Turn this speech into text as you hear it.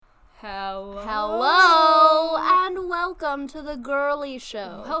Hello, and welcome to The Girly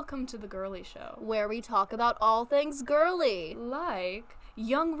Show. Welcome to The Girly Show. Where we talk about all things girly. Like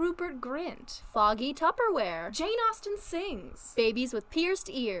young Rupert Grint. Foggy Tupperware. Jane Austen sings. Babies with pierced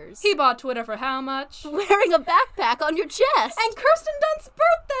ears. He bought Twitter for how much? Wearing a backpack on your chest. And Kirsten Dunst's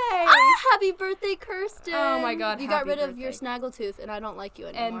birthday! Happy birthday, Kirsten. Oh my god, You got rid of your snaggletooth, and I don't like you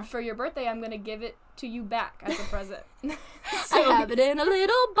anymore. And for your birthday, I'm gonna give it to you back as a present. I have it in a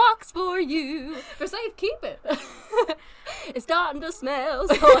little box for you. For safekeeping. It's starting to smell,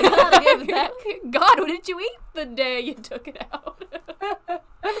 so I gotta give it back. God, what did you eat the day you took it out?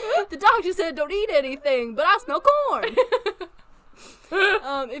 The doctor said don't eat anything, but I smell corn.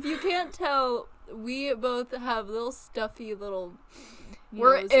 If you can't tell, we both have little stuffy little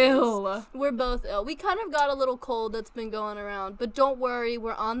We're noses. ill. We're both ill. We kind of got a little cold that's been going around, but don't worry,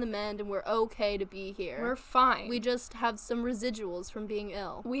 we're on the mend and we're okay to be here. We're fine. We just have some residuals from being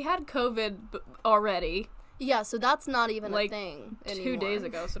ill. We had COVID already. Yeah, so that's not even like a thing 2 anymore. days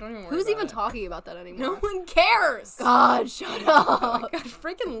ago, so don't even worry Who's about even it. talking about that anymore? No one cares. God, shut Oh up. my god,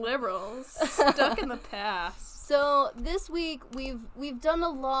 freaking liberals. Stuck in the past. So this week we've done a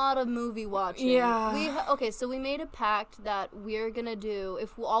lot of movie watching. Yeah. Okay, so we made a pact that we're gonna do.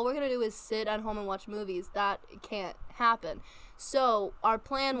 If all we're gonna do is sit at home and watch movies, that can't happen. So our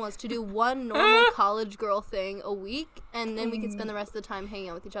plan was to do one normal college girl thing a week, and then we could spend the rest of the time hanging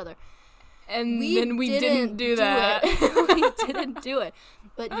out with each other. And then we didn't do that. We didn't do it.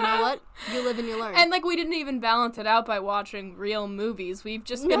 But you know what? You live and you learn. And, like, we didn't even balance it out by watching real movies. We've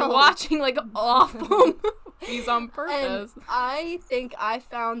just been watching, like, awful movies on purpose. And I think I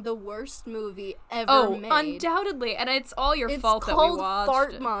found the worst movie ever made. Oh, undoubtedly. And it's all your fault that we watched. It's called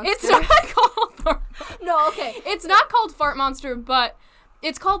Fart Monster. It's not called Fart Monster. No, okay. It's not called Fart Monster, but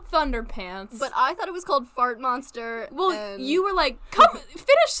it's called Thunderpants. But I thought it was called Fart Monster. Well, you were like, come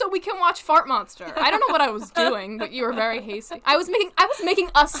finish so we can watch Fart Monster. I don't know what I was doing, but you were very hasty. I was making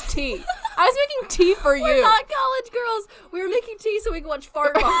us tea. I was making tea for you. We're not college girls. We were making tea so we could watch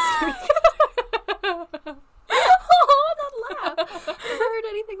Fart Monster. Oh, that laugh. Never heard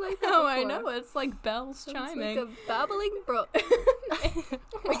anything like that before. I know. It's like bells chiming. It's like a babbling brook.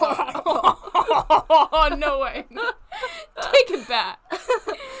 Oh, no way. Take it back.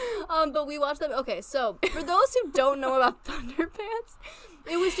 But we watched them. Okay, so for those who don't know about Thunderpants,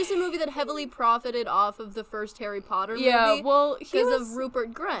 it was just a movie that heavily profited off of the first Harry Potter movie. Yeah, well, because of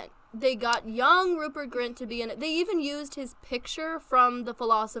Rupert Grint. They got young Rupert Grint to be in it. They even used his picture from the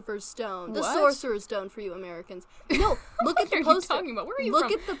Philosopher's Stone. The Sorcerer's Stone for you Americans. No, look at the poster. What are you talking about? Where are you from?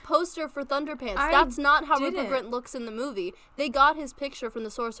 Look at the poster for Thunderpants. That's not how Rupert Grint looks in the movie. They got his picture from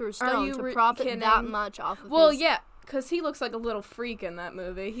the Sorcerer's Stone to profit that much off of Well, yeah, because he looks like a little freak in that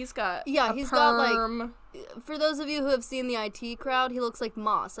movie. He's got got like, for those of you who have seen the IT Crowd, he looks like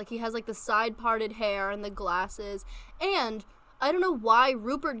Moss. Like, he has like the side parted hair and the glasses. And I don't know why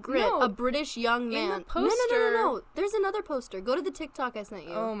Rupert Grint, a British young man. In the poster. No. There's another poster. Go to the TikTok I sent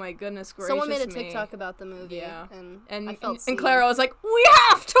you. Oh my goodness gracious. Someone made a TikTok about the movie. Yeah. And I felt and Clara was like, we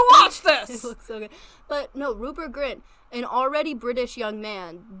have to watch this! It looks so good. But no, Rupert Grint, an already British young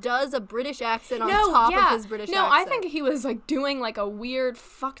man, does a British accent on top of his British accent. No, I think he was like doing like a weird,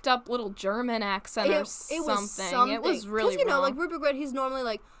 fucked up little German accent or something. It was really Because, wrong. like Rupert Grint, he's normally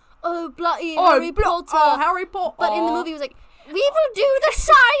like, oh, bloody Harry Potter. Oh, Harry Potter. But in the movie, he was like, we will do the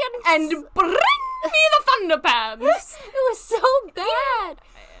science and bring me the Thunderpants. It was so bad.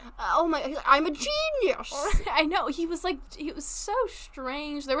 Oh my, I'm a genius. I know, he was so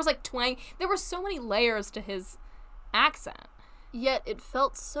strange. There was like twang. There were so many layers to his accent. Yet it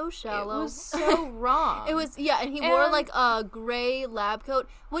felt so shallow. It was so wrong. It was, yeah, and he wore like a gray lab coat.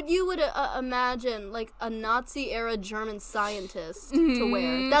 What you would imagine like a Nazi-era German scientist to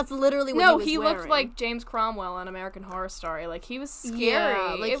wear. That's literally what he was wearing. No, he looked like James Cromwell on American Horror Story. Like, he was scary.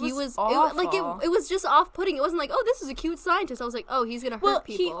 Yeah, like it was awful. It was just off-putting. It wasn't like, oh, this is a cute scientist. I was like, oh, he's gonna hurt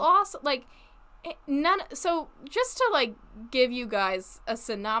people. Well, he also, like, so just to, like, give you guys a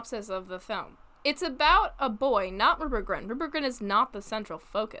synopsis of the film. It's about a boy, not Rupert Grint. Rupert Grint is not the central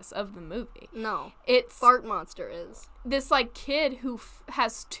focus of the movie. No. It's Fart Monster is. This, like, kid who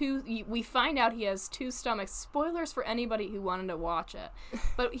has we find out he has 2 stomachs. Spoilers for anybody who wanted to watch it.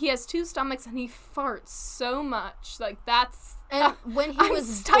 But he has 2 stomachs and he farts so much. Like, that's... And when he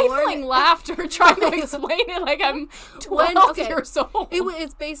was stifling laughter trying to explain it like I'm 12 years old.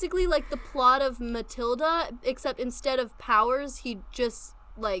 It's basically like the plot of Matilda, except instead of powers, he just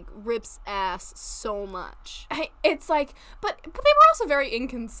like, rips ass so much. It's like, but they were also very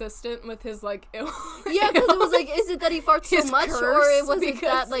inconsistent with his, like, Yeah, because it was like, is it that he farts so much, or was it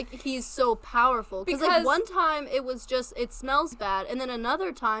that, like, he's so powerful? Because, like, one time it was just, it smells bad, and then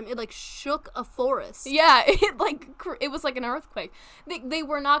another time it, like, shook a forest. Yeah, it was like an earthquake. They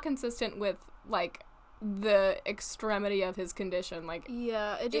were not consistent with, like, the extremity of his condition. Like,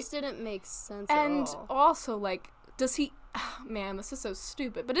 yeah, it just didn't make sense at all. And also, like, does he... Oh, man, this is so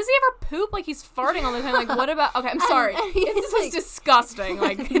stupid. But does he ever poop? Like, he's farting all the time. Like, what about... Okay, I'm sorry. This is disgusting,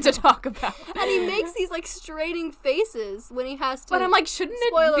 like, to talk about. And he makes these, like, straining faces when he has to... But I'm like, shouldn't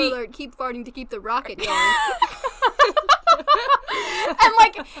it be... Spoiler alert, keep farting to keep the rocket going. And,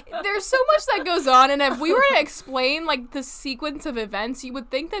 like, there's so much that goes on, and if we were to explain, like, the sequence of events, you would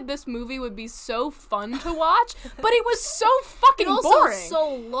think that this movie would be so fun to watch, but it was so fucking boring.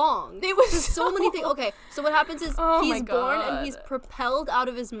 So long. It was so many things. Okay, so what happens is he's born and he's propelled out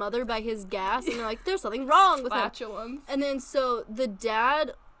of his mother by his gas, and they're like, there's something wrong with him. And then so the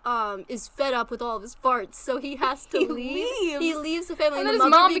dad is fed up with all of his farts, so he has to leave. He leaves the family, and then his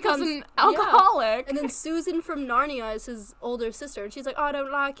mom becomes an alcoholic. Yeah. And then Susan from Narnia is his older sister, and she's like, oh, I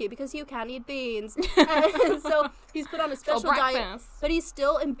don't like you because you can't eat beans. And so he's put on a special diet, but he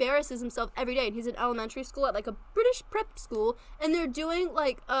still embarrasses himself every day. And he's in elementary school at, like, a British prep school, and they're doing,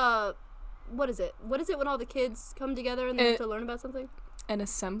 like, what is it when all the kids come together and they have to learn about something? An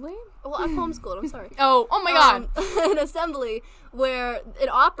assembly? Well, I'm homeschooled, I'm sorry. Oh my god. An assembly where an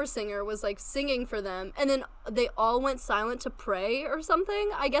opera singer was, like, singing for them, and then they all went silent to pray or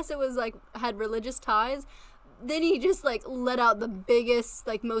something. I guess it was, like, had religious ties. Then he just, like, let out the biggest,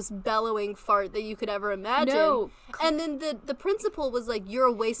 like, most bellowing fart that you could ever imagine. No. And then the principal was like, you're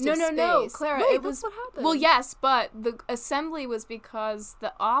a waste of space. No, Clara. Wait, it was what happened. Well, yes, but the assembly was because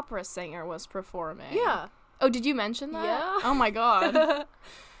the opera singer was performing. Yeah. Oh, did you mention that? Yeah. Oh, my God.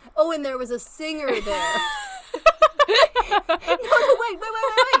 Oh, and there was a singer there. No, wait.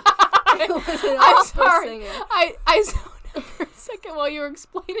 It was an opera singer. I zoned out for a second while you were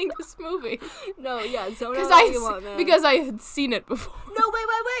explaining this movie. No, yeah, zone out all you want, man. Because I had seen it before. No,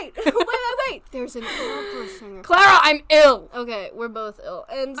 wait. There's an opera singer. Clara, I'm ill. Okay, we're both ill.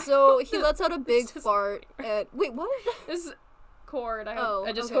 And so he lets out a big fart. And wait, what? This is cord.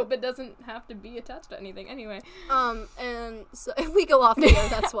 I just hope it doesn't have to be attached to anything. Anyway. And so if we go off the air,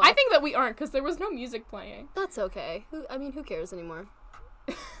 that's why. I think that we aren't, because there was no music playing. That's okay. Who cares anymore?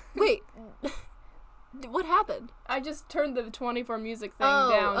 Wait. What happened? I just turned the 24 music thing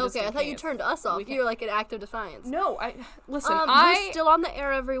down. Oh, okay. I thought you turned us off. You were like an act of defiance. No, listen. We're still on the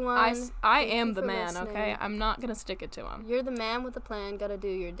air, everyone. I am the man. Listening. Okay, I'm not gonna stick it to him. You're the man with the plan. Gotta do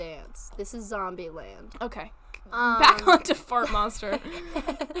your dance. This is Zombie Land. Okay. Back onto Fart Monster.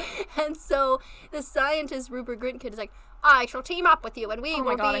 And so the scientist Rupert Grint kid is like, I shall team up with you, and we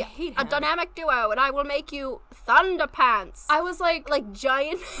will be a dynamic duo, and I will make you Thunderpants. I was like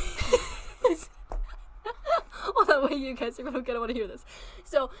giant. Hold on, wait, you guys are gonna want to hear this.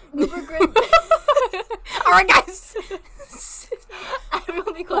 So Rupert Grint. All right, guys.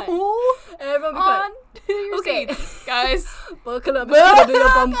 Everyone be quiet. Everyone be quiet. On to your seats, guys. Buckle up. It's gonna be a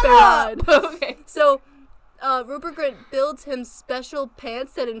bumpy ride. Okay. So, Rupert Grint builds him special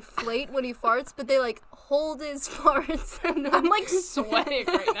pants that inflate when he farts, but they, like, hold his farts. And I'm, like, sweating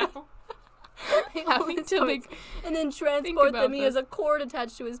right now. And then transport them. He has a cord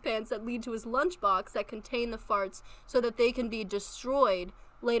attached to his pants that lead to his lunchbox that contain the farts so that they can be destroyed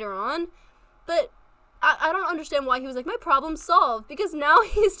later on. But I don't understand why he was like, my problem's solved, because now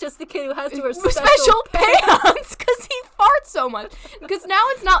he's just the kid who has to wear special pants because he farts so much. Because now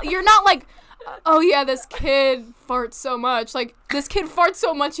you're not like, oh yeah, this kid farts so much. Like, this kid farts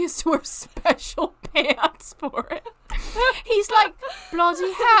so much he has to wear special pants for it. He's like,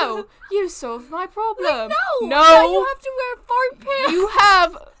 bloody hell, you solved my problem. Like, no, you have to wear fart pants. You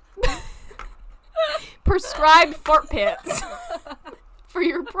have prescribed fart pants for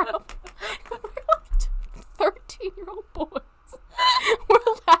your problem. We're like 13-year-old boys. We're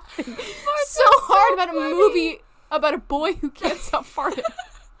laughing so hard about a movie about a boy who can't stop farting.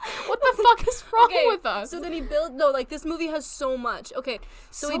 What the fuck is wrong with us? So then he builds... No, like, this movie has so much. Okay,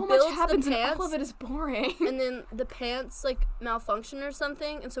 so he builds the pants... and all of it is boring. And then the pants, like, malfunction or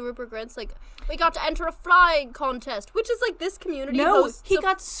something. And so Rupert Grint's like, we got to enter a flying contest. Which is, like, this community hosts... he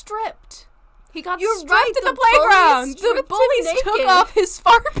got stripped. He got You're stripped right, at the playground. The bullies took off his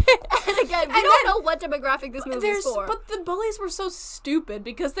fart pants. And again, we don't know what demographic this movie is for. But the bullies were so stupid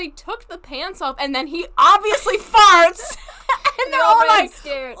because they took the pants off and then he obviously farts. And they're all like,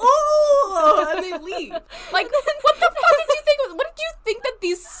 scared. Ooh, and they leave. Like, what the fuck did you think? What did you think that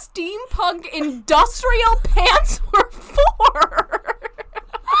these steampunk industrial pants were for?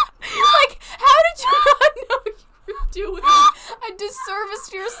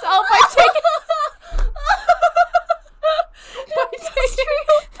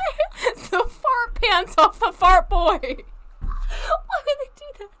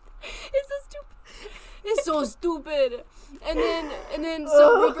 so stupid. And then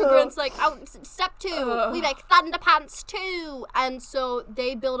so Rupert Grint's like, step 2, we make Thunderpants 2. And so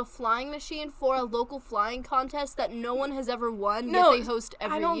they build a flying machine for a local flying contest that no one has ever won, yet they host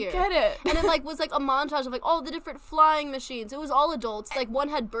every year. I don't get it. And it like was like a montage of like all the different flying machines. It was all adults. Like one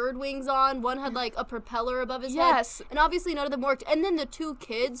had bird wings on, one had like a propeller above his head. And obviously none of them worked. And then the 2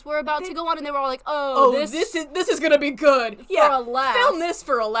 kids were about to go on and they were all like, this is gonna be good. For a laugh. Film this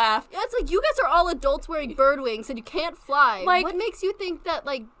for a laugh. Yeah, it's like you guys are all adults wearing bird wings and you can't fly. Like, what makes you think that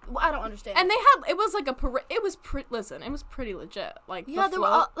like I don't understand. And they had it was like it was pretty legit. Like yeah, there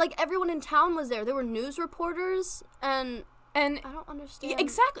were like everyone in town was there. There were news reporters and I don't understand. Yeah,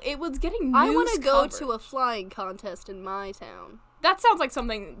 exactly. It was getting news I want to go coverage. to a flying contest in my town. That sounds like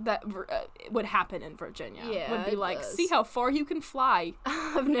something that would happen in Virginia. Yeah, would be like, does. see how far you can fly.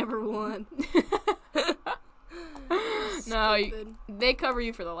 I've never won. No, they cover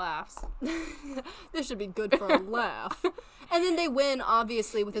you for the laughs. This should be good for a laugh. And then they win,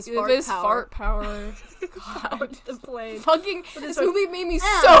 obviously, with his fart power. With his fart power. God. The plane. Fucking, this movie made me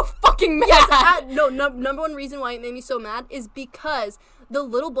so fucking mad. Yes, number one reason why it made me so mad is because the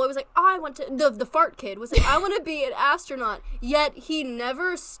little boy was like, I want to, the fart kid was like, I want to be an astronaut. Yet he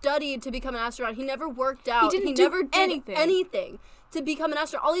never studied to become an astronaut. He never worked out. He never did anything to become an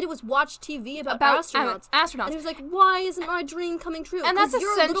astronaut. All he did was watch TV about astronauts. And he was like, why isn't my dream coming true? And that's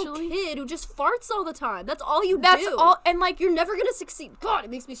you're essentially a little kid who just farts all the time. That's all you do. That's all, and like, you're never gonna succeed. God, it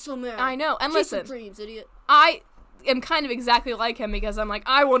makes me so mad. I know, and Chase listen. your dreams, idiot. I am kind of exactly like him because I'm like,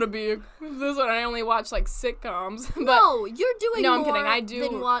 I want to be this one. I only watch like sitcoms. But no, you're doing no, more I'm kidding. I do.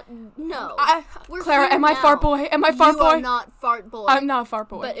 Than what? No. Clara, am I fart boy? Am I fart boy? You are not fart boy. I'm not fart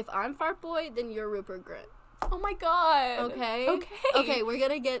boy. But if I'm fart boy, then you're Rupert Grint. Oh my god. Okay, we're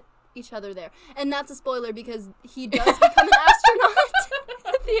gonna get each other there. And that's a spoiler because he does become an astronaut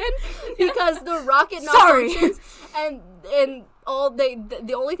at the end because the rocket malfunctions and all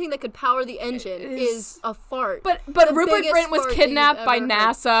the only thing that could power the engine is a fart. But Rupert Grint was kidnapped by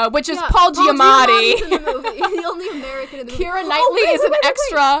NASA, which is Paul Giamatti. In the movie. The only American in the movie. Keira Knightley is an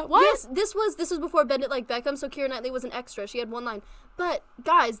extra. What? Yes, this was before Bend It Like Beckham, so Keira Knightley was an extra. She had one line. But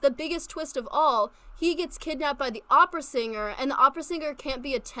guys, the biggest twist of all, he gets kidnapped by the opera singer, and the opera singer can't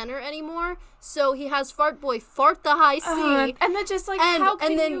be a tenor anymore, so he has Fart Boy fart the high C. And then just like how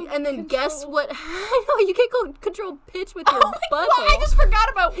can you then guess what? I know you can't control pitch with your butthole. I just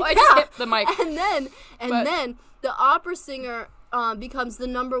forgot about. I just hit the mic. And then the opera singer becomes the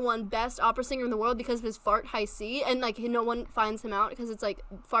 #1 best opera singer in the world because of his fart high C, and like no one finds him out because it's like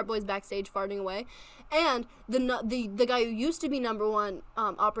Fart Boy's backstage farting away. And the guy who used to be #1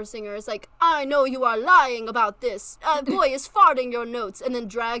 opera singer is like, I know you are lying about this. Boy is farting your notes, and then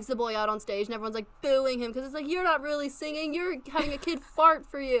drags the boy out on stage, and everyone's like booing him because it's like, you're not really singing, you're having a kid fart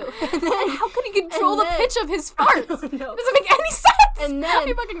for you. And then, how can he control the pitch of his farts? It doesn't make any sense. And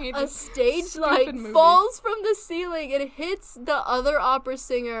then a stage light falls from the ceiling and hits the other opera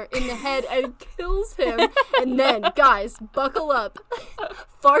singer in the head and kills him. And then, guys, buckle up.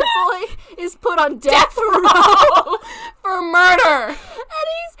 Fart Boy is put on death row for murder. And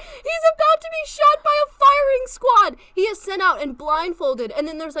he's about to be shot by a firing squad. He is sent out and blindfolded, and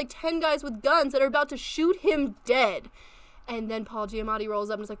then there's like 10 guys with guns that are about to shoot him dead. And then Paul Giamatti rolls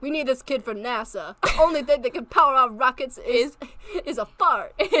up and is like, we need this kid for NASA. The only thing that can power our rockets is a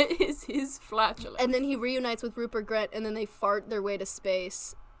fart. It is his flatulence. And then he reunites with Rupert Grint, and then they fart their way to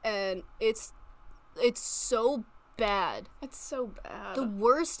space. And it's so bad. It's so bad. The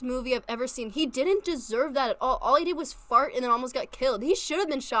worst movie I've ever seen. He didn't deserve that at all. All he did was fart and then almost got killed. He should have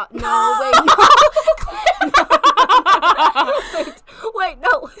been shot. No, wait, no. Wait,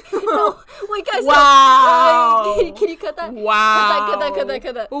 no. Wait, guys. Wow. No. Can you cut that? Wow. Cut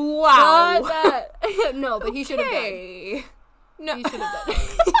that. Wow. Cut that. No, but he should have died. No. He should have died.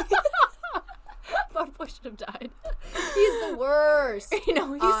 Fart Boy should have died. He's the worst. You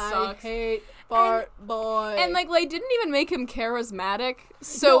know, he sucks. I hate Fart Boy. And like didn't even make him charismatic.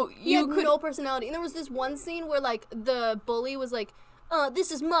 So he had no personality. And there was this one scene where like the bully was like,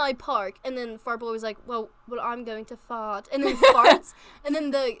 this is my park, and then Fart Boy was like, well, I'm going to fart, and then farts, and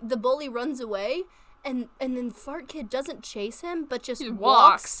then the bully runs away, and then Fart Kid doesn't chase him, but just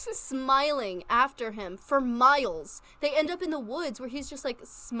walks smiling after him for miles. They end up in the woods where he's just like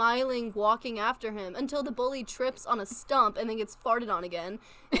smiling, walking after him until the bully trips on a stump and then gets farted on again,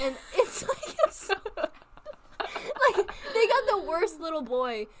 and it's like they got the worst little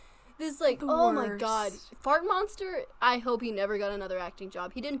boy. This oh my god, Fart Monster. I hope he never got another acting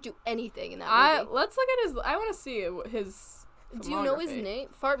job. He didn't do anything in that movie. Let's look at his. I want to see his. Do you know his name?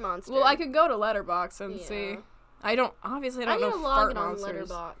 Fart Monster. Well, I could go to Letterboxd and see. I don't know need to fart log in on monsters.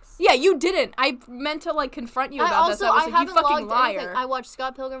 Letterboxd. Yeah, you didn't. I meant to, like, confront you about this. I was like, you fucking liar. Anything. I watched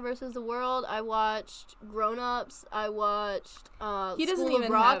Scott Pilgrim vs. the World. I watched Grown Ups. I watched School of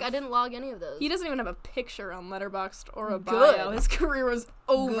Rock. I didn't log any of those. He doesn't even have a picture on Letterboxd or a bio. His career was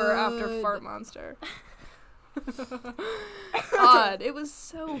over after Fart Monster. God, it was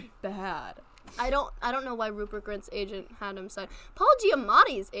so bad. I don't know why Rupert Grint's agent had him sign. Paul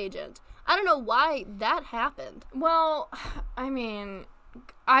Giamatti's agent. I don't know why that happened. Well, I mean,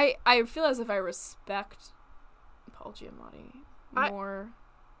 I feel as if I respect Paul Giamatti more.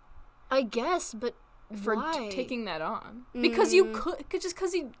 I guess, but for why? Taking that on because you could, just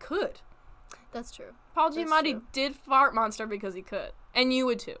because he could. That's true. Paul Giamatti did Fart Monster because he could, and you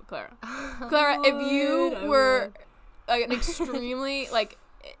would too, Clara. Clara, if you were an extremely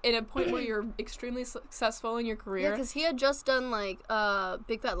in a point where you're extremely successful in your career. Yeah, because he had just done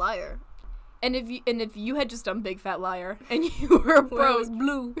Big Fat Liar. And if you had just done Big Fat Liar and you were approached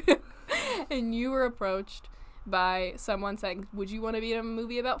blue and you were approached by someone saying, would you want to be in a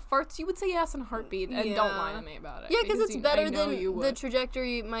movie about farts, you would say yes in a heartbeat, and don't lie to me about it. Yeah, because it's better than the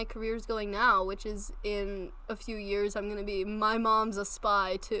trajectory my career's going now, which is in a few years I'm going to be My Mom's a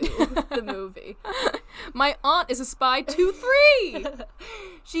Spy 2, the movie. My aunt is a spy 2-3.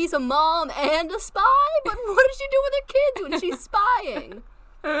 She's a mom and a spy, but what does she do with her kids when she's spying?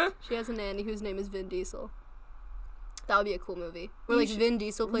 She has a nanny whose name is Vin Diesel. That would be a cool movie. Where Vin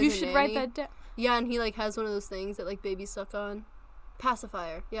Diesel plays a nanny. You should write that down. Yeah, and he has one of those things that babies suck on.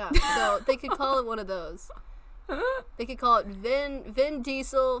 Pacifier. Yeah. So they could call it one of those. They could call it Vin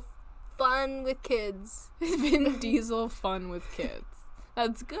Diesel Fun with Kids. Vin Diesel Fun with Kids.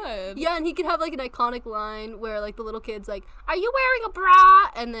 That's good. Yeah, and he could have an iconic line where the little kid's like, "Are you wearing a bra?"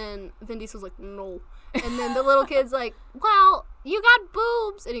 And then Vin Diesel's like, "No." And then the little kid's like, "Well, you got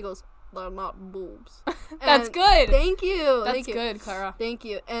boobs." And he goes, "They're not boobs." That's good. Thank you. That's good, Clara. Thank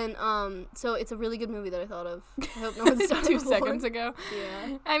you. And so it's a really good movie that I thought of. I hope no one's done it 2 before. seconds ago.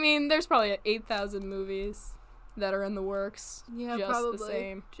 Yeah. I mean, there's probably 8,000 movies that are in the works. Yeah, just probably. The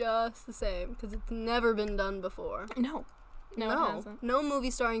same. Just the same, because it's never been done before. No, it hasn't. No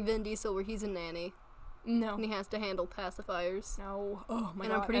movie starring Vin Diesel where he's a nanny. No. And he has to handle pacifiers. No. Oh my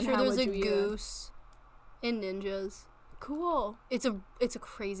god. And I'm pretty sure there's a goose and ninjas. Cool. It's a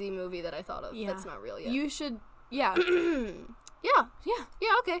crazy movie that I thought of. That's not real yet. You should. Yeah. Yeah,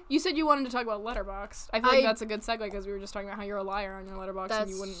 okay. You said you wanted to talk about Letterboxd. I feel like that's a good segue because we were just talking about how you're a liar on your Letterboxd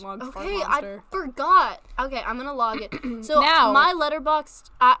and you wouldn't log Fart Monster. I forgot. Okay, I'm gonna log it. So now, my Letterboxd,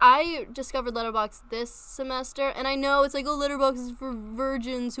 I discovered Letterboxd this semester, and I know it's Letterboxd is for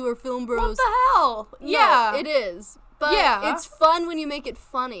virgins who are film bros. What the hell? Yeah, it is. But it's fun when you make it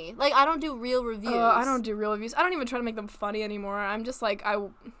funny. I don't do real reviews. I don't do real reviews. I don't even try to make them funny anymore. I'm just my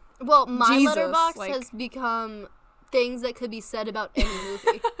Letterboxd has become things that could be said about any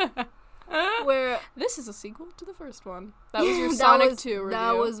movie. Where this is a sequel to the first one. That was your Sonic 2 review.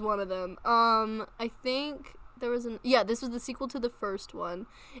 That was one of them. I think there was this was the sequel to the first one.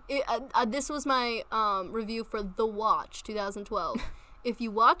 This was my review for The Watch 2012. If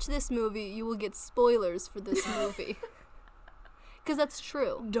you watch this movie, you will get spoilers for this movie. Because that's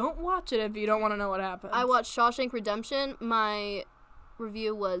true. Don't watch it if you don't want to know what happens. I watched Shawshank Redemption. My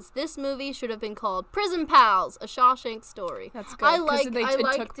review was, this movie should have been called Prison Pals, a Shawshank Story. That's good. I like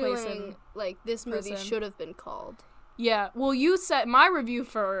doing, this movie should have been called. Yeah. Well, you said, my review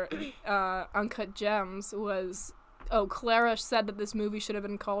for Uncut Gems was... Oh, Clara said that this movie should have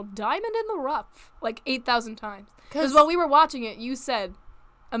been called Diamond in the Rough, 8,000 times. Because while we were watching it, you said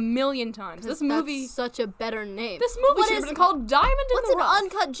 1,000,000 times. This movie... That's such a better name. This movie should have been called Diamond in the Rough. What's an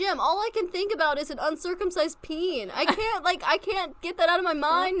uncut gem? All I can think about is an uncircumcised peen. I can't get that out of my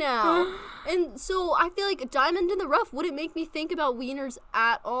mind now. And so I feel like Diamond in the Rough wouldn't make me think about wieners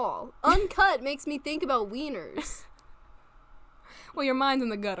at all. Uncut makes me think about wieners. Well, your mind's in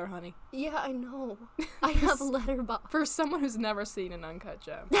the gutter, honey. Yeah, I know. I have a Letterboxd. For someone who's never seen an uncut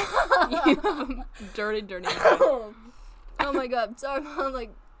gem, you have a dirty, dirty mind. Oh my god. Sorry,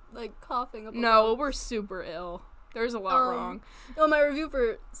 I'm coughing up. No, we're super ill. There's a lot wrong. Oh, my review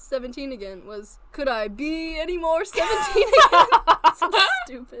for 17 again was, could I be any more 17 again? So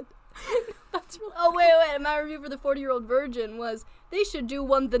stupid. That's really wait. My review for the 40-Year-Old Virgin was, they should do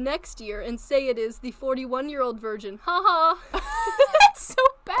one the next year and say it is the 41-Year-Old Virgin. Ha ha. That's so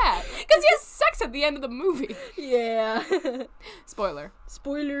bad. Because he has sex at the end of the movie. Yeah. Spoiler.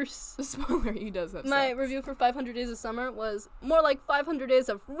 Spoilers. Spoiler, he does have My sex. review for 500 Days of Summer was more like 500 Days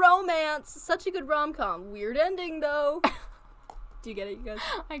of Romance. Such a good rom-com. Weird ending, though. Do you get it, you guys?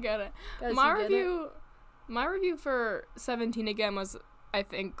 I get it. Guys, My review for 17 again was, I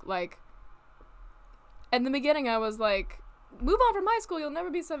think, In the beginning, I was like, move on from high school, you'll never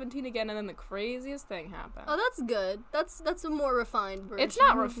be 17 again, and then the craziest thing happened. Oh, that's good. That's a more refined version. It's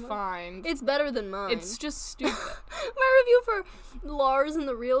not refined. It's better than mine. It's just stupid. My review for Lars and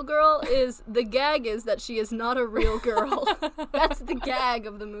the Real Girl is, the gag is that she is not a real girl. That's the gag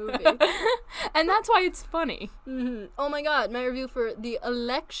of the movie. And that's why it's funny. Mm-hmm. Oh my god, my review for The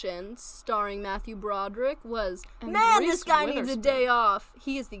Election, starring Matthew Broderick, was, And man, Reese this guy needs a Witherspoon. day off.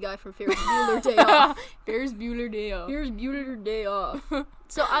 He is the guy from Ferris Bueller Day Off. Ferris Bueller Day Off. Ferris Bueller Day Off.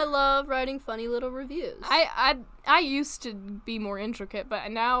 So I love writing funny little reviews. I used to be more intricate, but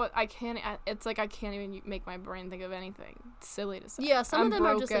now I can't. It's like I can't even make my brain think of anything silly to say. Yeah, some of them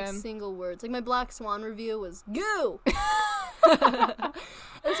broken. are just like single words. Like my Black Swan review was goo.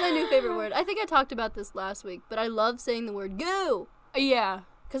 That's my new favorite word. I think I talked about this last week, but I love saying the word goo Yeah,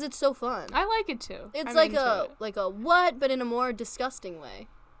 because it's so fun. I like it too. It's I'm like into a it. like a what, but in a more disgusting way.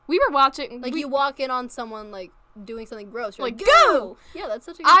 We were watching. Like you walk in on someone like doing something gross. You're like like goo. Yeah, that's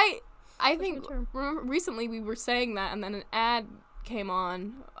such a good I think remember recently we were saying that, and then an ad came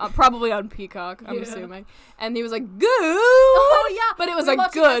on, probably on Peacock, I'm assuming, and he was like good. Oh yeah, but it was we were like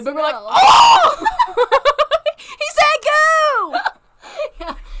watching good, but we're like, SNL. oh, he said go.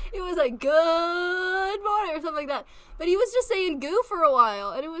 Yeah, it was like good morning or something like that. But he was just saying goo for a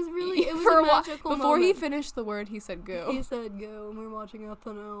while, and it was really it was For a a while magical before moment. he finished the word, he said go. He said go, and we were watching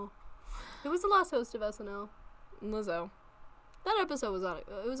SNL. It was the last host of SNL. Lizzo. That episode was on.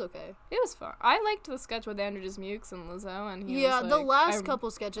 It was okay. It was fun. I liked the sketch with Andrew Dismukes and Lizzo, and he Yeah, was the like, last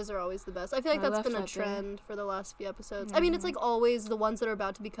couple sketches are always the best. I feel like I that's left been a that there. trend for the last few episodes. I mean, it's like always the ones that are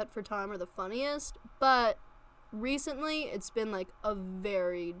about to be cut for time are the funniest, but recently it's been like a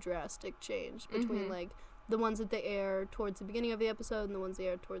very drastic change between like the ones that they air towards the beginning of the episode and the ones they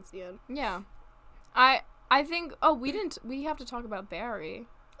air towards the end. Yeah, I think. Oh, we have to talk about Barry.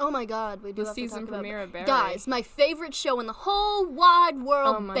 Oh my god, we do The have to season talk about premiere of Barry. Guys, my favorite show in the whole wide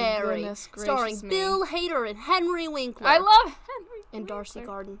world, Oh my Barry, goodness starring gracious me. Bill Hader and Henry Winkler. I love Henry And Darcy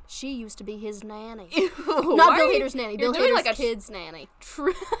Winkler. Garden. She used to be his nanny. Ew, Not why Bill are you- Hader's nanny. you're Bill doing Hader's like a kid's nanny.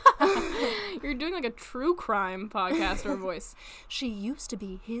 True. You're doing like a true crime podcaster voice. She used to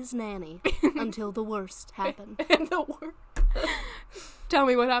be his nanny until the worst happened. And the word. Tell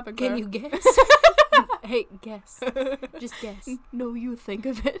me what happened. Can Clara. you guess? Hey, guess. Just guess. No, you think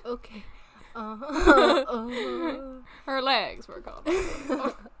of it. Okay. Her legs were cut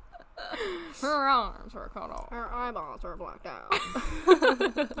off. Her arms were cut off. Her eyeballs are blacked out.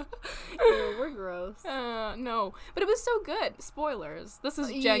 We're gross. No, but it was so good. Spoilers. This is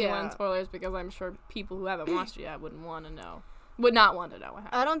genuine Yeah. spoilers because I'm sure people who haven't watched it yet would not want to know what happened.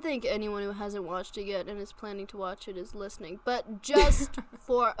 I don't think anyone who hasn't watched it yet and is planning to watch it is listening. But just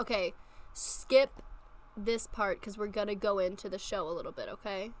for... Okay, skip this part because we're going to go into the show a little bit,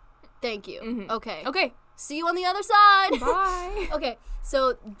 okay? Thank you. Mhm. Okay. Okay. See you on the other side. Bye. Okay,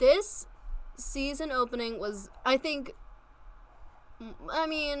 so this season opening was, I think, I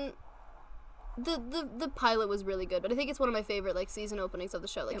mean, the pilot was really good, but I think it's one of my favorite like season openings of the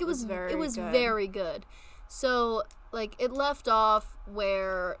show. Like It was very it was good. very good. So like it left off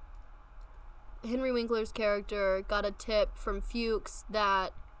where Henry Winkler's character got a tip from Fuchs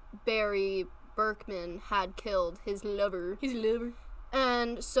that Barry Berkman had killed his lover. His liver.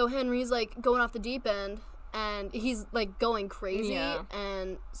 And so Henry's like going off the deep end and he's like going crazy. Yeah.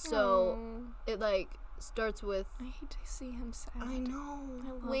 And so it like starts with, I hate to see him sad. I know.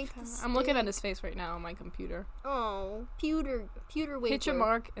 I love Wink him. the I'm looking at stick. his face right now on my computer. Oh, Pewter Winkler. Hit your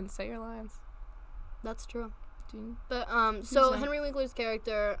mark and say your lines. That's true. Dean. But so that? Henry Winkler's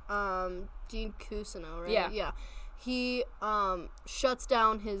character, Dean Cousineau, right? Yeah. Yeah. He shuts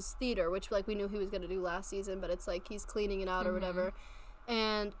down his theater, which like we knew he was gonna do last season, but it's like he's cleaning it out or whatever.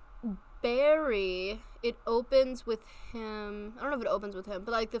 And Barry, it opens with him. I don't know if it opens with him,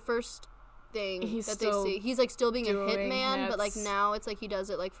 but like the first thing He's that they still see, he's like still being a doing hitman, but like hits. now it's like he does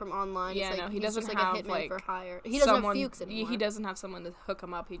it like from online. Yeah, it's like no, he he's doesn't just, have, like a hitman like, for hire. He doesn't someone, have Fuchs anymore. He doesn't have someone to hook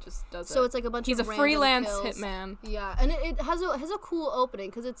him up. He just does it. So it's like a bunch He's of a random freelance kills. hitman. Yeah, and it has a cool opening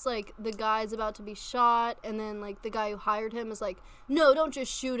because it's like the guy's about to be shot, and then like the guy who hired him is like, no, don't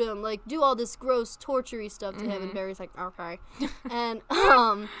just shoot him, like do all this gross torture-y stuff to him, and Barry's like, okay,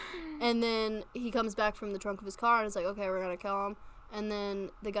 and then he comes back from the trunk of his car and is like, okay, we're gonna kill him, and then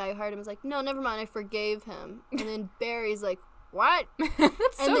the guy who hired him is like, no, never mind, I forgave him, and then Barry's like, what?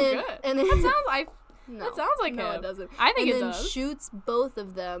 That's so then, good. And then That sounds no, that sounds like no, him. it doesn't. I think and it then does. shoots both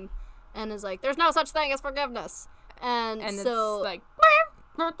of them, and is like, there's no such thing as forgiveness, and so it's like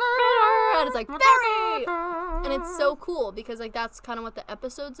and it's like Barry, and it's so cool because like that's kind of what the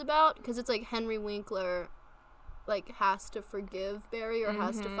episode's about because it's like Henry Winkler like, has to forgive Barry or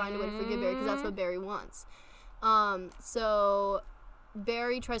has to find a way to forgive Barry because that's what Barry wants. So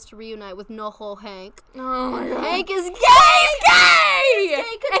Barry tries to reunite with Noho Hank. Oh my god. Hank is gay! He's gay! He's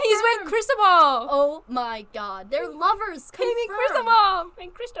gay, and he's with Cristobal! Oh my god. They're lovers. Amy Confirmed. Cristobal!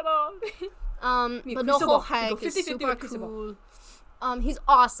 And Cristobal! But Noho Hank is super cool. He's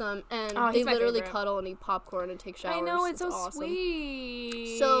awesome, and they literally cuddle and eat popcorn and take showers. I know, it's so awesome.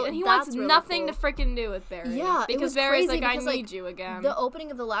 sweet. So and he that's wants really nothing cool. to freaking do with Barry. Yeah, it because was Barry's crazy like, because, I need you again. The opening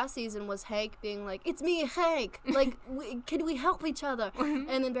of the last season was Hank being like, "It's me, Hank. Like, can we help each other?" And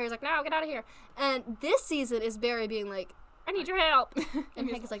then Barry's like, "No, get out of here." And this season is Barry being like, I need your help. and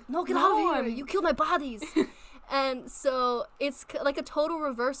Hank is like, "No, get out of here. You killed my bodies." And so it's like a total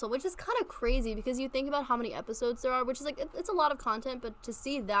reversal, which is kind of crazy because you think about how many episodes there are, which is like, it's a lot of content, but to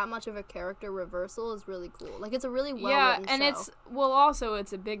see that much of a character reversal is really cool. Like, it's a really well-written show. Also,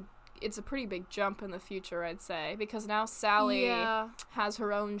 it's a pretty big jump in the future, I'd say, because now Sally has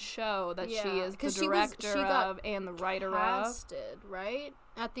her own show that she is the director of and the writer casted, right?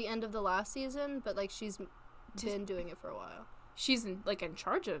 At the end of the last season, but, like, she's been doing it for a while. She's, like, in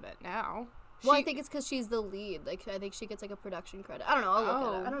charge of it now. Well, I think it's because she's the lead. Like, I think she gets, like, a production credit. I don't know. I'll look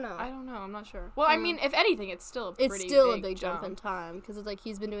at it. I don't know. I'm not sure. Well, I mean, if anything, it's still a pretty big jump in time because it's like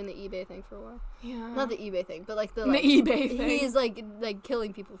he's been doing the eBay thing for a while. Yeah. Not the eBay thing, but, like, the eBay thing. He's, like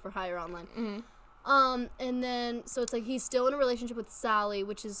killing people for hire online. Mm-hmm. And then, so it's like he's still in a relationship with Sally,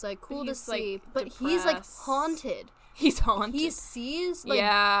 which is, like, cool to see. Like, but he's, like, haunted. He's haunted. He sees, like,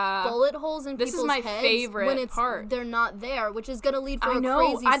 bullet holes in people's heads. This is my favorite part. They're not there, which is going to lead for a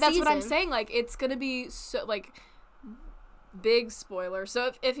crazy season. That's what I'm saying. Like, it's going to be, so, like, big spoiler.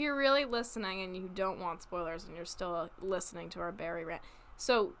 So if you're really listening and you don't want spoilers and you're still listening to our Barry rant.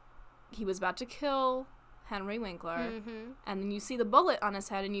 So he was about to kill Henry Winkler. And then you see the bullet on his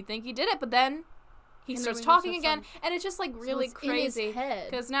head and you think he did it, but then he starts talking again, and it's just, like, really crazy.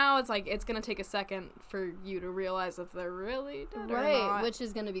 Because now it's, like, it's going to take a second for you to realize if they're really dead or not. Right, which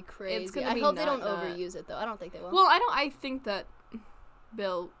is going to be crazy. I hope they don't overuse it, though. I don't think they will. Well, I think that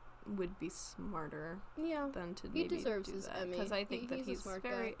Bill would be smarter than to maybe deserves do that. Because I think that he's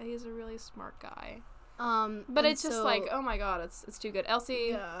a really smart guy. But it's just like, oh my god, it's too good.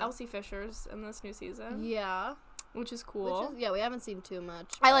 Elsie Fisher's in this new season. Yeah. Which is cool. We haven't seen too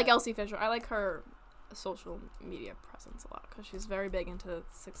much. I like Elsie Fisher. I like her social media presence a lot because she's very big into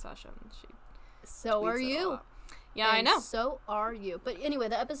Succession. So are you. Yeah, I know. So are you. But anyway,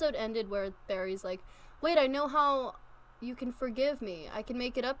 the episode ended where Barry's like, wait, I know how you can forgive me. I can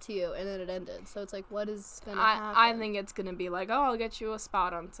make it up to you. And then it ended. So it's like, what is going to happen? I think it's going to be like, oh, I'll get you a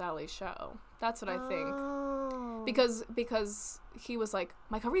spot on Sally's show. That's what I think. Because he was like,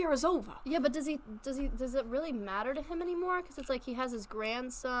 my career is over. Yeah, but does it really matter to him anymore? Because it's like he has his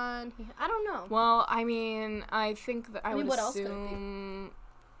grandson. I don't know. Well, I mean, I think that I would what assume.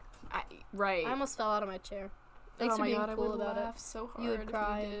 Else could it be? Right. I almost fell out of my chair. Thanks for being cool about it. So hard. You would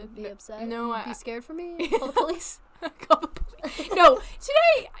cry and be upset. No, be scared for me. Call the police. No,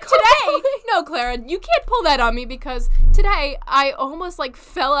 today, no, Clara, you can't pull that on me because today I almost, like,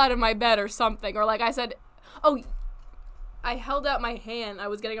 fell out of my bed or something, or, like, I said, I held out my hand. I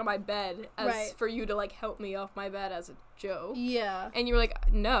was getting on my bed for you to, like, help me off my bed as a joke. Yeah. And you were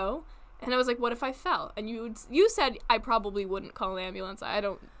like, no. And I was like, what if I fell? And you said I probably wouldn't call an ambulance. I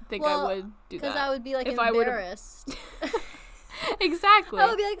don't think I would do that. Because I would be, like, embarrassed. Exactly. I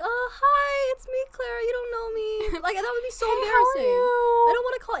would be like, oh, hi, it's me, Clara. You don't know me. Like, that would be so embarrassing. How are you? I don't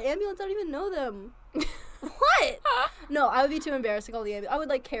want to call an ambulance. I don't even know them. What? No, I would be too embarrassed to call the ambulance. I would,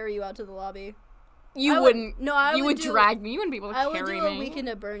 like, carry you out to the lobby. You wouldn't. No, you would drag me. You wouldn't be able to carry me. I would do a Weekend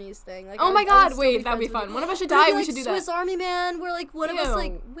at Bernie's thing. Like, oh my god, wait, that'd be fun. One of us should die. We should do that. Swiss Army Man, where, like, one of us,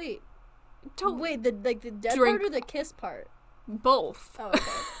 like, wait, the dead part or the kiss part? Both. Oh,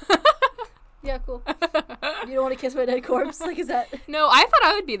 okay. Yeah, cool. You don't want to kiss my dead corpse? Like, is that... No, I thought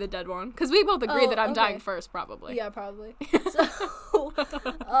I would be the dead one. Because we both agreed that I'm dying first, probably. Yeah, probably. So,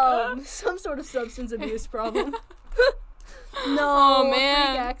 some sort of substance abuse problem. No, man. A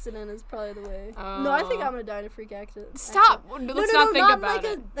freak accident is probably the way. No, I think I'm going to die in a freak accident. Stop. Let's not think about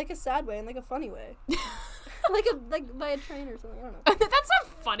it. Like a sad way, in like a funny way. like by a train or something. I don't know. That's not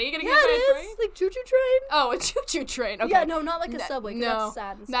funny. You're gonna get by a train? Like choo-choo train. Oh, a choo-choo train. Okay. Yeah, no, not like a subway. No, that's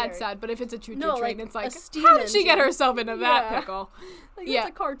sad and scary. That's sad. But if it's a choo-choo train, like it's like, how did she get herself into that pickle? Like, that's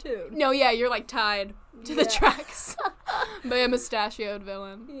a cartoon. No, yeah, you're like tied to the tracks by a mustachioed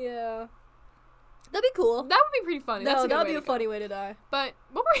villain. Yeah. That'd be cool. That would be pretty funny. No, that'd be a funny way to die. But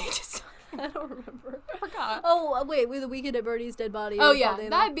what were you just I don't remember. I forgot. Oh, wait, with the Weekend at Bernie's dead body. Oh, yeah.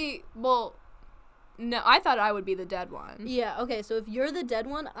 That'd be, well... No, I thought I would be the dead one. Yeah, okay, so if you're the dead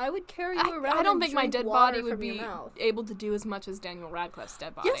one, I would carry you around. I don't think my dead body would be be able to do as much as Daniel Radcliffe's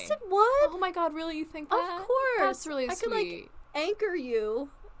dead body. Yes, it would. Oh my god, really? You think that? Of course. That's really I sweet. could, like, anchor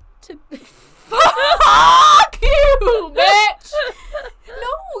you to... Fuck you, bitch!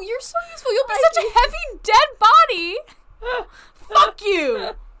 No, you're so useful. You'll be such a heavy dead body. Fuck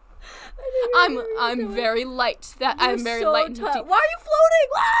you. I'm very light. I'm very light and Why are you floating?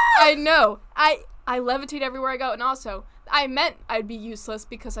 I know. I levitate everywhere I go, and also I meant I'd be useless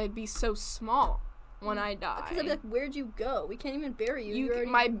because I'd be so small when I die. Because I'd be like, where'd you go? We can't even bury you.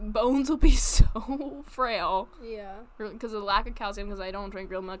 My bones will be so frail. Yeah. Because of the lack of calcium. Because I don't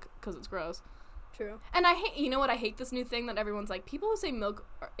drink real milk because it's gross. True. And I hate, you know what, I hate this new thing that everyone's like, people who say milk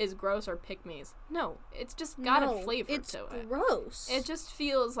is gross are pick-me's. No, it's just got a flavor to it. It's gross. It just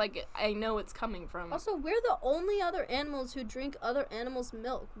feels like I know it's coming from. Also, we're the only other animals who drink other animals'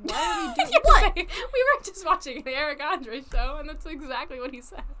 milk. Why are we doing what? We were just watching the Eric Andre show, and that's exactly what he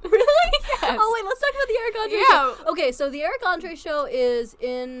said. Really? Yes. Oh, wait, let's talk about the Eric Andre show. Okay, so the Eric Andre show is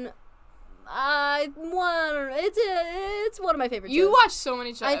in... it's one of my favorite shows. You watch so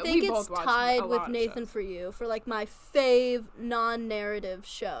many shows. I think it's tied with Nathan For You for like my fave non-narrative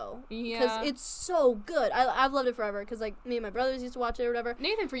show. Yeah. Because it's so good. I've loved it forever because like me and my brothers used to watch it or whatever.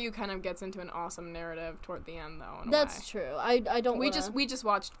 Nathan For You kind of gets into an awesome narrative toward the end though. That's true. I don't. We just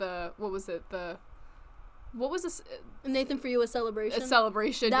watched what was this? Nathan For You, a celebration. A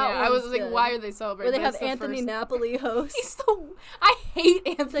celebration. That I was like, good. why are they celebrating? Where they have Anthony Napoli host. I hate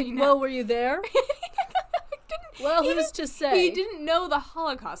Anthony. Like, well, were you there? Well, who's to say? He didn't know the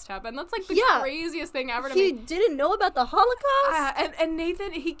Holocaust happened. That's like the craziest thing ever to me. He didn't know about the Holocaust? And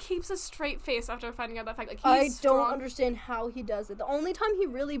Nathan, he keeps a straight face after finding out that fact. Like, I don't understand how he does it. The only time he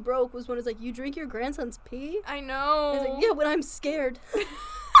really broke was when it's like, you drink your grandson's pee? I know. He's like, yeah, when I'm scared.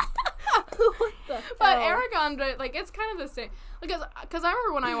 What the But hell? Eric Andre, like, it's kind of the same. Because I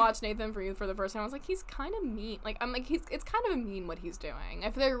remember when I watched Nathan For You for the first time, I was like, he's kind of mean. Like, I'm like, it's kind of mean what he's doing.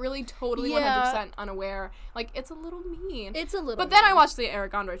 If they're really totally 100% unaware, like, it's a little mean. It's a little But then I watched the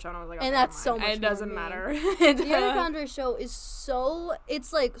Eric Andre show, and I was like, okay, and that's so much it doesn't matter. The Eric Andre show is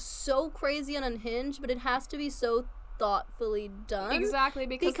it's, like, so crazy and unhinged, but it has to be so thoughtfully done. Exactly,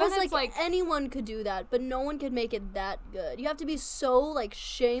 because like anyone could do that, but no one could make it that good. You have to be so like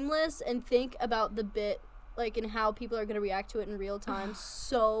shameless and think about the bit like and how people are going to react to it in real time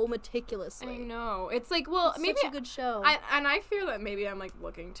so meticulously. I know. It's like, well, it's maybe such a good show. I fear that maybe I'm like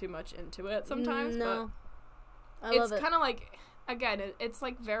looking too much into it sometimes. No, but it's kind of like, again, it's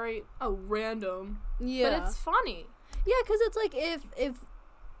like very random. Yeah, but it's funny. Yeah, because it's like if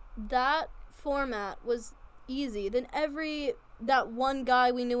that format was easy, then that one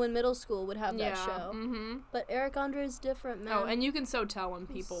guy we knew in middle school would have that show. Mm-hmm. But Eric Andre is different, man. Oh, and you can so tell when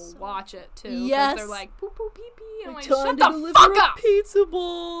people watch it too. Yes, they're like poo poo pee pee. I'm like, shut the fuck up. Pizza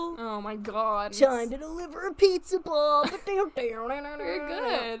ball. Oh my god. Time to deliver a pizza ball. You're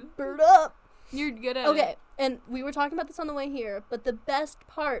good. Bird up. You're good at it. Okay, and we were talking about this on the way here, but the best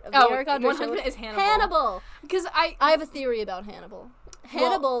part of the Eric Andre show is Hannibal. Hannibal. Because I have a theory about Hannibal.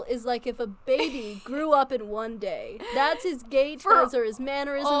 Hannibal is like if a baby grew up in one day. That's his gait, those are his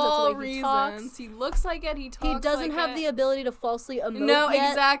mannerisms, that's the way he talks. He looks like it, he talks like it. He doesn't have the ability to falsely emote No,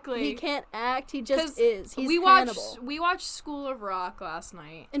 yet. Exactly. He can't act, he just is. He's Hannibal. We watched School of Rock last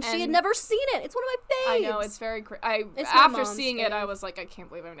night. And she had never seen it. It's one of my faves. I know, it's very after seeing it, I was like, I can't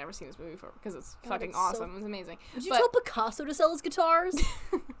believe I've never seen this movie before because it's fucking awesome. It's amazing. Did you tell Picasso to sell his guitars?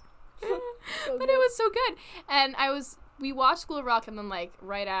 But it was so good. And we watched School of Rock, and then like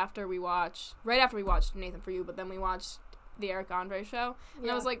right after we watched Nathan For You, but then we watched the Eric Andre show, and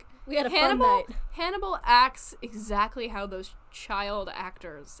I was like, we had a fun night. Hannibal acts exactly how those child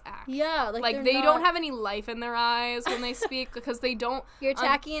actors act. Yeah, like they don't have any life in their eyes when they speak because they don't. You're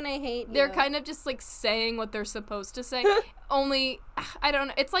tacky and I hate you. They're kind of just like saying what they're supposed to say. Only I don't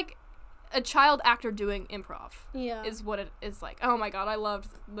know. It's like a child actor doing improv. Yeah, is what it is like. Oh my god, I loved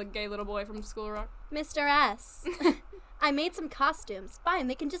the gay little boy from School of Rock. Mr. S. I made some costumes. Fine,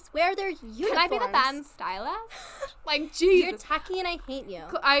 they can just wear their uniforms. Can I be the band stylist? Like, Jesus. You're tacky and I hate you.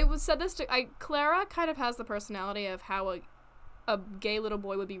 Clara kind of has the personality of how a gay little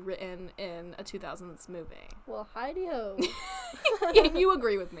boy would be written in a 2000s movie. Well, hi-de-ho. You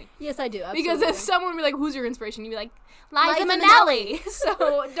agree with me. Yes, I do. Absolutely. Because if someone would be like, who's your inspiration? You'd be like, Liza Liza Minnelli.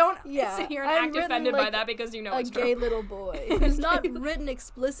 So don't Yeah, sit here and I'm act written offended by like that because you know a it's gay true. little boy who's not written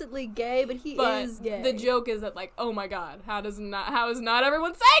explicitly gay, but he But is gay. the joke is that like, oh my god, how is not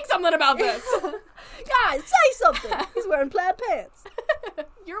everyone saying something about this? Guys, say something. He's wearing plaid pants.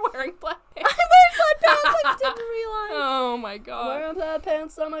 You're wearing plaid I'm pants. wearing plaid pants. I didn't realize. Oh my I'm god. wearing plaid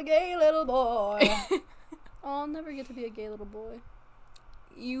pants. I'm a gay little boy. I'll never get to be a gay little boy.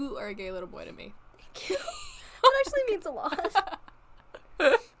 You are a gay little boy to me. Thank you. That actually means a lot.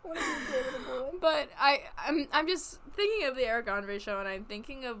 I want to be a gay little boy. But I'm just thinking of the Eric Andre show, and I'm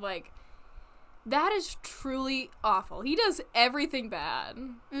thinking of like, that is truly awful. He does everything bad,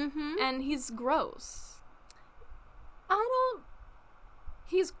 and he's gross.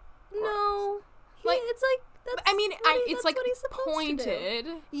 He's gross. No. Like, It's like that's. I mean, it's that's like what he's supposed to do. pointed,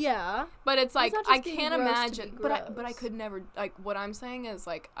 Yeah. but it's like not I just being can't gross to imagine. be But I gross. could never, like, what I'm saying is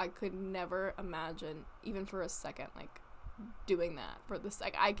like I could never imagine even for a second like doing that for this.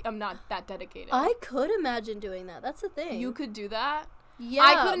 Like I'm not that dedicated. I could imagine doing that. That's the thing. You could do that. Yeah.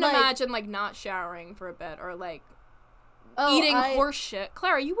 I couldn't like, imagine like not showering for a bit or like oh, eating horse shit.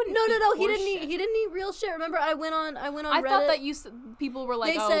 Clara, you wouldn't. No. eat He horse didn't shit. eat. He didn't eat real shit. Remember, I went on I Reddit. thought that people were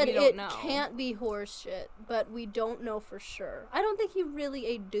like, they oh, said we don't it know. can't be horse shit, but we don't know for sure. I don't think he really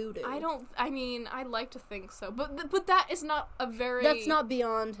ate doo-doo. I mean, I'd like to think so, but that is not a very. That's not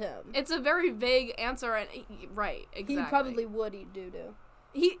beyond him. It's a very vague answer, and right, exactly. He probably would eat doo-doo.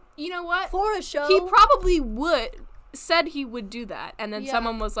 You know what? For a show. He probably said he would do that, and then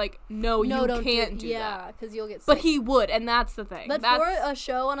someone was like, no, you don't can't do that. Yeah, because you'll get sick. But he would, and that's the thing. But for a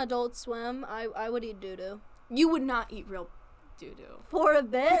show on Adult Swim, I would eat doo-doo. You would not eat real doo-doo. For a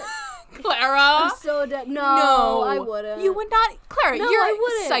bit? Clara! I'm so dead. No, I wouldn't. You would not. Clara, No, you're I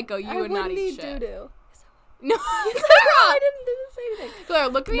wouldn't. psycho. You would not eat shit. Doo-doo. No. I didn't say anything. Clara,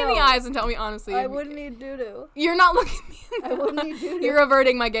 look me in the eyes and tell me honestly. I wouldn't eat doo-doo. You're not looking me in the I wouldn't eat doo-doo. You're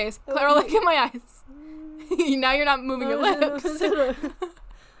averting my gaze. Clara, look in my eyes. Now you're not moving your lips.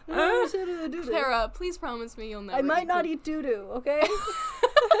 Clara, please promise me you'll never. I might not eat doo-doo, okay?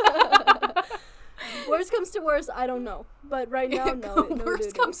 Worst comes to worst, I don't know. But right now, no.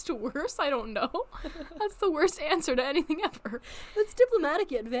 Worst comes to worst, I don't know. That's the worst answer to anything ever. It's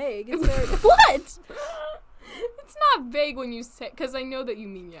diplomatic yet vague. It's very... What? It's not vague when you say, because I know that you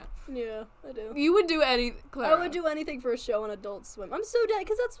mean yeah. Yeah, I do. You would do Clara. I would do anything for a show on Adult Swim. I'm so dead,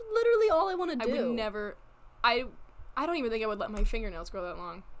 because that's literally all I want to do. I would never, I don't even think I would let my fingernails grow that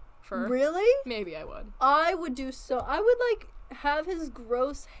long. Really? Maybe I would. I would like have his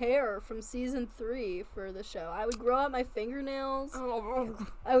gross hair from season 3 for the show. I would grow out my fingernails.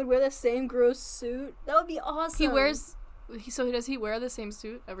 I would wear the same gross suit. That would be awesome. Does he wear the same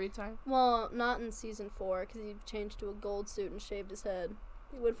suit every time? Well, not in season 4, because he changed to a gold suit and shaved his head.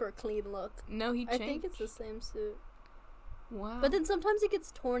 He went for a clean look. No, he changed. I think it's the same suit. Wow. But then sometimes it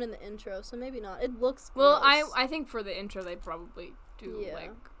gets torn in the intro, so maybe not. It looks gross. Well, I think for the intro they probably do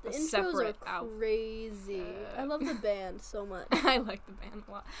like the a intros separate are crazy. I love the band so much. I like the band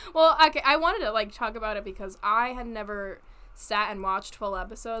a lot. Well, okay, I wanted to like talk about it because I had never sat and watched full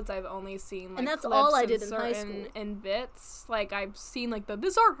episodes. I've only seen like and that's clips all I and did in high school. And bits. Like I've seen like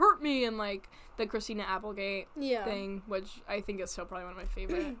this art hurt me and like the Christina Applegate thing, which I think is still probably one of my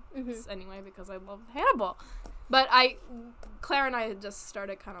favorites anyway because I love Hannibal. But Clara and I had just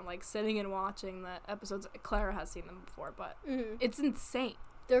started kind of like sitting and watching the episodes. Clara has seen them before, but it's insane.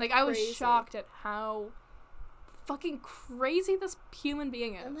 They're like crazy. I was shocked at how fucking crazy this human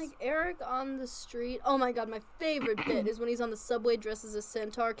being is. And like Eric on the street. Oh my god, my favorite bit is when he's on the subway dressed as a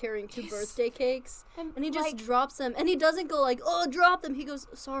centaur carrying 2 birthday cakes. And he just drops them. And he doesn't go like, oh, drop them. He goes,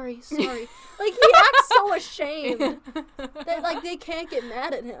 sorry. Like he acts so ashamed that like they can't get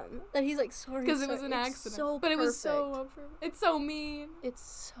mad at him. That he's like, sorry. Because it was an accident. So but perfect. It was so it's so mean.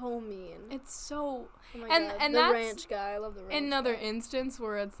 It's so mean. It's so oh my and god. and the that's ranch guy. I love the ranch another guy. instance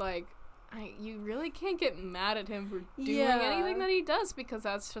where it's like you really can't get mad at him for doing anything that he does because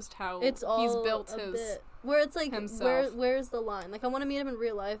that's just how he's built his bit. Where it's like himself. where's the line? Like I want to meet him in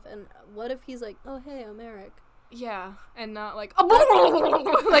real life and what if he's like, "Oh, hey, I'm Eric." Yeah, and not like I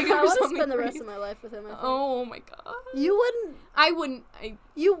want to spend the rest of my life with him. I think. Oh my god. You wouldn't. I wouldn't.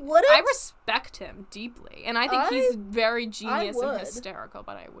 You wouldn't? I respect him deeply, and I think he's very genius and hysterical,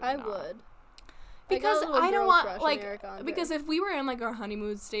 but I would not. would. Because I don't want, like, because if we were in, like, our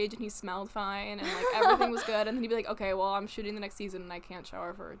honeymoon stage and he smelled fine and, like, everything was good, and then he'd be like, okay, well, I'm shooting the next season and I can't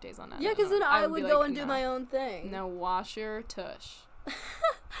shower for days on end. Yeah, because then I would go and do my own thing. No, wash your tush. He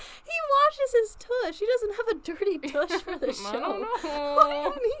washes his tush. He doesn't have a dirty tush for the show. I don't know.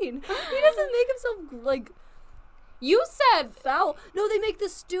 What do you mean? He doesn't make himself, like... You said foul. No, they make the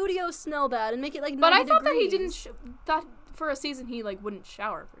studio smell bad and make it like 90 But I thought degrees. that he didn't thought for a season he like wouldn't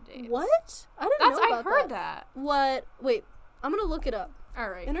shower for days. What? I didn't know about I heard that. What? Wait, I'm gonna look it up. All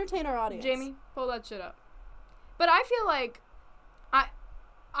right. Entertain our audience. Jamie, pull that shit up. But I feel like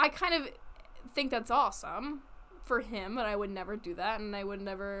I kind of think that's awesome for him, but I would never do that, and I would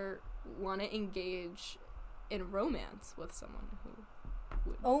never want to engage in romance with someone who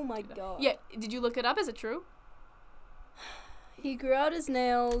would. Oh my god. Yeah, did you look it up? Is it true? He grew out his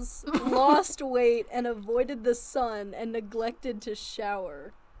nails, lost weight, and avoided the sun, and neglected to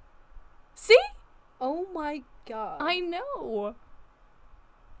shower. See? Oh my god. I know.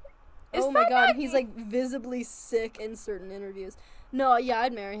 Oh my god, he's like visibly sick in certain interviews. No, yeah,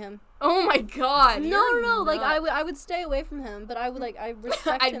 I'd marry him. Oh my god. No, like I would stay away from him, but I would I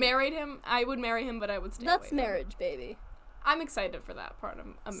respect him. I would marry him, but I would stay away That's from him. marriage, baby. I'm exciid for that part of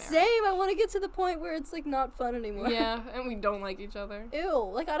a marriage. Same, I want to get to the point where it's like not fun anymore. Yeah, and we don't like each other.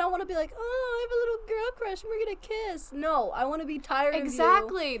 Ew, like I don't want to be like, oh, I have a little girl crush and we're gonna kiss. No, I want to be tired of you.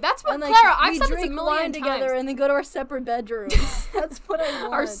 Exactly. That's what And, Clara, I've we said this a drink million wine times. together and then go to our separate bedrooms. That's what I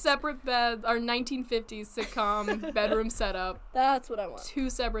want. Our separate beds, our 1950s sitcom bedroom setup. That's what I want. 2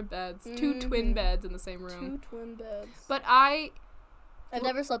 separate beds, 2 twin beds in the same 2 room. twin beds. But I've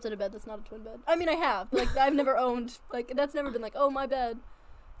never slept in a bed that's not a twin bed. I mean, I have, but like I've never owned, like that's never been like, oh, my bed.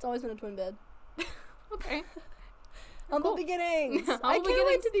 It's always been a twin bed. Okay. Humble beginnings. I can't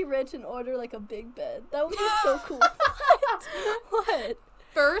wait to be rich and order like a big bed. That would be so cool. What?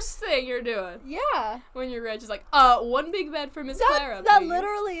 First thing you're doing Yeah. when you're rich is like, 1 big bed for Miss Clara, That please.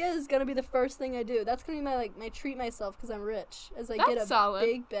 literally is gonna be the first thing I do. That's gonna be my treat myself because I'm rich. As I That's get a solid.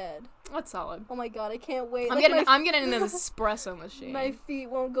 big bed. That's solid. Oh my god, I can't wait. I'm Like, getting an espresso machine. My feet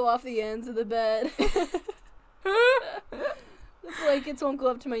won't go off the ends of the bed. The blankets won't go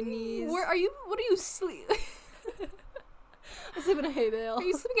up to my knees. What are you sleep? I sleep in a hay bale. Are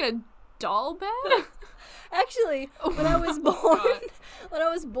you sleeping in a doll bed? Actually, when I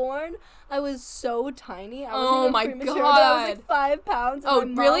was born, I was so tiny. I was Oh even my premature, God. But I was like 5 pounds. And Oh,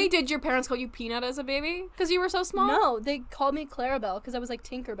 my really? mom- Did your parents call you Peanut as a baby? Because you were so small? No, they called me Clarabelle because I was like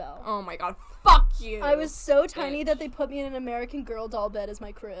Tinkerbell. Oh my god. Fuck you. I was so tiny Bitch. that they put me in an American Girl doll bed as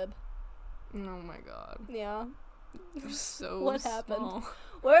my crib. Oh my god. Yeah. You're so What happened? small.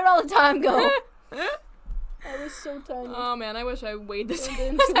 Where'd all the time go? I was so tiny. Oh man, I wish I weighed the Turned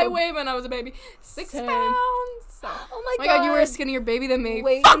same into as I a- weighed when I was a baby. 6 Same. pounds. Oh my God, you were a skinnier baby than me.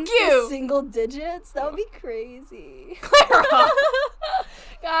 Waiting Fuck for you! single digits? That would be crazy. Clara!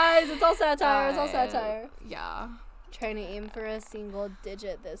 Guys, it's all satire. It's all satire. Yeah. Trying to aim for a single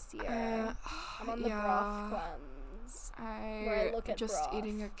digit this year. I'm on the broth cleanse. where I look at just broth.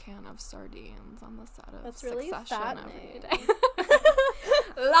 eating a can of sardines on the side of That's really Succession fattening. every day.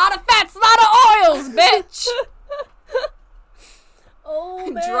 A lot of fats, a lot of oils, bitch. Oh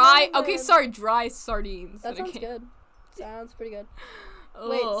man. Dry sardines. That in a sounds can. good. Sounds pretty good. Ugh.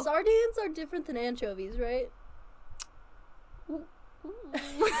 Wait, sardines are different than anchovies, right?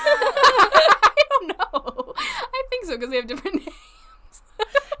 I don't know. I think so because they have different names.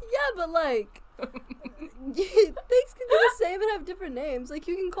 Yeah, but like things can be the same and have different names. Like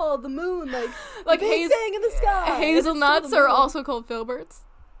you can call the moon like the big thing in the sky. and it's still Hazelnuts the are moon. also called filberts.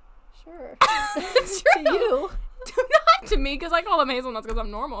 Sure. It's To true. you. Not to me because I call them hazelnuts because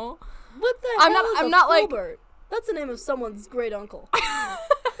I'm normal. What the I'm hell not- is I'm a not like- Filbert? That's the name of someone's great uncle.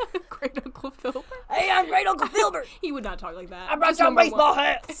 Great Uncle Filbert. Hey, I'm great Uncle Filbert. He would not talk like that. I brought Just y'all number baseball one.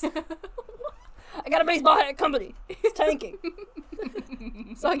 hats. I got a baseball hat company. It's tanking.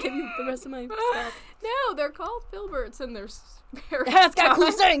 So I give you the rest of my stuff. No, they're called filberts and they're very The hat's got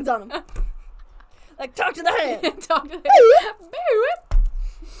cool sayings on them. Like talk to the hand. Talk to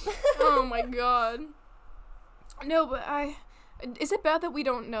Oh my god. No, but is it bad that we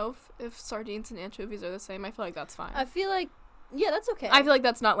don't know if sardines and anchovies are the same? I feel like that's fine. I feel like, yeah, that's okay. I feel like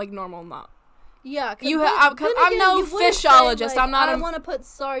that's not like normal. Not. Yeah, You have because I'm no fishologist. I'm not. I want to put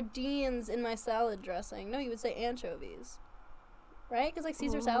sardines in my salad dressing. No, you would say anchovies, right? Because like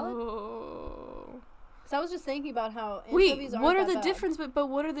Caesar salad. Oh. Because I was just thinking about how Wait, anchovies aren't what are that the bad. difference? But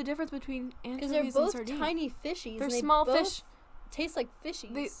what are the difference between Because anchovies they're and both sardines? tiny fishies. They're and they small both fish. Taste like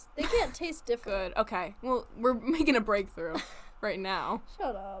fishies. They can't taste different. Good. Okay. Well, we're making a breakthrough right now.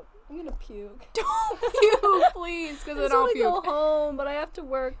 Shut up. I'm gonna puke. Don't puke, please, because I then just I'll want to puke. go home, but I have to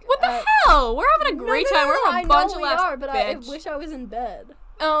work. What the hell? We're having a great time. We're having a bunch of we laughs. are, but I bitch. wish I was in bed.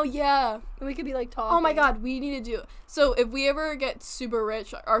 Oh yeah. And we could be like talking. Oh my god, we need to do. So if we ever get super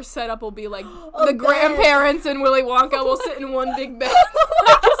rich, our setup will be like A the bed. grandparents and Willy Wonka will sit in one big bed.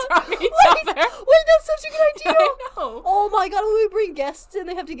 from each other. Wait, that's such a good idea. I know. Oh my god, when we bring guests in,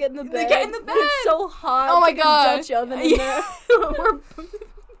 they have to get in the bed. They get in the bed. It's so hot. Oh my It's like god. a Dutch oven in there.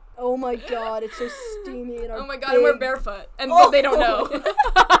 Oh my god, it's so steamy. And oh my god, and we're barefoot. And Oh, they don't know.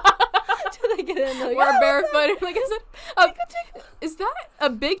 Do they get in? Like, We're barefoot. Like, is that a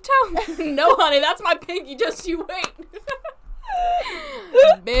big toe? No, honey, that's my pinky. Just you wait.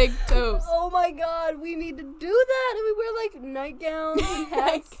 Big toes. Oh my god, we need to do that. And we wear like nightgowns and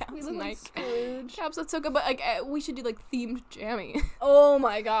hats. We look like Scrooge. Caps, that's so good. But like, we should do like themed jammy. Oh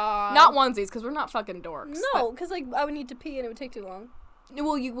my god. Not onesies, because we're not fucking dorks. No, because like I would need to pee and it would take too long.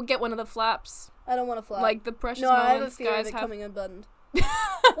 Well, you would get one of the flaps. I don't want to flap. Like the precious no, moments I have a fear guys of it have. coming unbuttoned.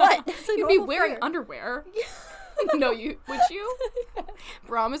 What? You'd be wearing underwear. No, would you?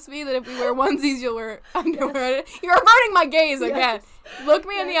 Promise me that if we wear onesies, you'll wear underwear. You're averting my gaze again. Yes. Look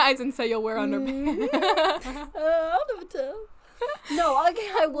me in the eyes and say you'll wear underpants. I'll never tell. No, okay,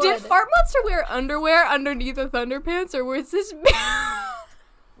 I would. Did Fart Monster wear underwear underneath with underpants, or was this?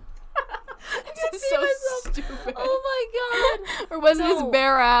 This is so stupid. Oh my god. Or was it his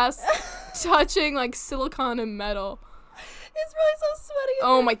bare ass touching like silicone and metal? It's really so sweaty.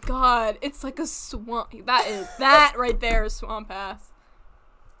 Oh my god, it's like a swamp. That right there is swamp ass.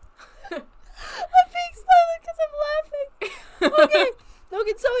 I'm being silent because I'm laughing.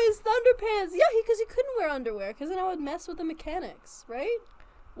 Okay, so his Thunderpants. Yeah, because he couldn't wear underwear because then I would mess with the mechanics, right?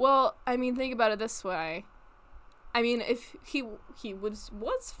 Well, I mean, think about it this way. I mean, if he was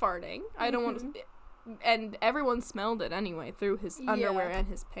farting, I don't want to. And everyone smelled it anyway through his underwear and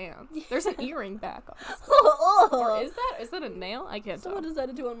his pants. There's an earring back on his Or is that a nail? I can't tell. Someone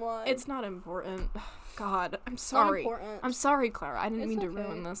decided to unwind. It's not important. God, I'm sorry. I'm sorry, Clara. I didn't mean to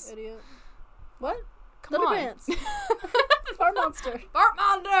ruin this. Idiot. What? Come on. Thunderpants. Fart monster. Fart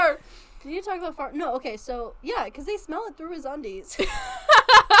monster. Did you talk about fart? No, okay, so, yeah, because they smell it through his undies.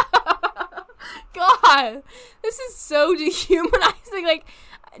 God, this is so dehumanizing. Like,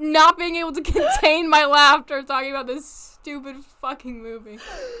 not being able to contain my laughter talking about this stupid fucking movie.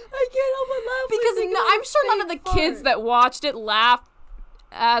 I can't help but laugh. Because I'm sure none of the kids that watched it laughed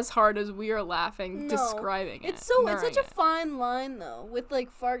as hard as we are laughing describing it. It's such a fine line, though, with,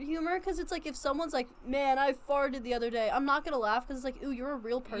 like, fart humor, because it's like, if someone's like, man, I farted the other day, I'm not gonna laugh, because it's like, ooh, you're a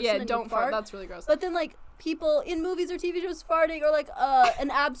real person. Yeah, and don't you fart. That's really gross. But then, like, people in movies or TV shows farting, or like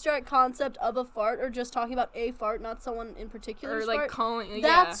an abstract concept of a fart, or just talking about a fart, not someone in particular. Or like fart, calling.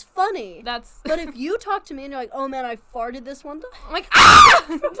 That's funny. But if you talk to me and you're like, oh man, I farted this one time. I'm like, ah!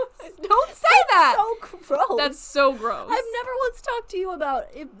 Don't say that. So gross. That's so gross. I've never once talked to you about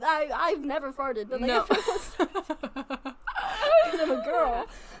it. I've never farted, but like, no. Because I'm a girl.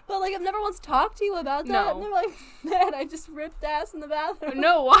 But like, I've never once talked to you about that. No. And they're like, man, I just ripped ass in the bathroom.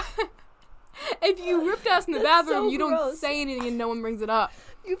 No, why? If you ripped ass in the bathroom, so you gross. don't say anything and no one brings it up.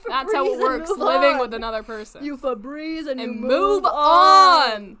 You That's how it works, living with another person. You Febreze and you move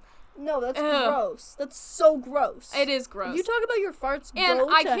on. No, that's gross. That's so gross. It is gross. You talk about your farts. And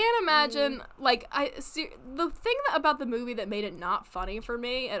I can't imagine, like, the thing about the movie that made it not funny for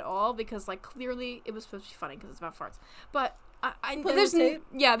me at all, because, like, clearly it was supposed to be funny because it's about farts. But there's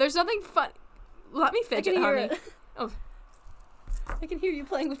nothing fun. Let me fidget, honey. Oh. I can hear you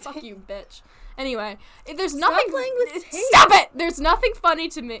playing with tape. Fuck you, bitch. Anyway, there's nothing. Playing with tape. Stop it! There's nothing funny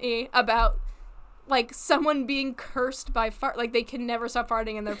to me about, like, someone being cursed by fart. Like, they can never stop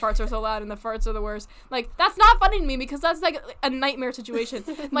farting and their farts are so loud and the farts are the worst. Like, that's not funny to me because that's, like, a nightmare situation.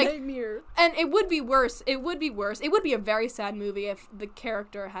 Like, nightmare. And it would be worse. It would be a very sad movie if the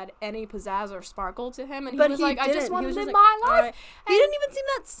character had any pizzazz or sparkle to him. And he was like, I just want to live my life. Right. He didn't even seem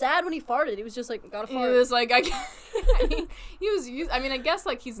that sad when he farted. He was just like, gotta fart. He was like, I guess,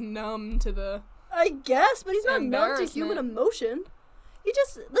 like, he's numb to the... I guess, but he's not numb to human emotion. He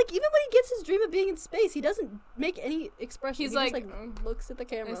just, like, even when he gets his dream of being in space, he doesn't make any expression. He just, like, looks at the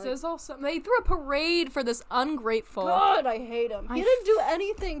camera. This is awesome. They threw a parade for this ungrateful... God, I hate him. He didn't do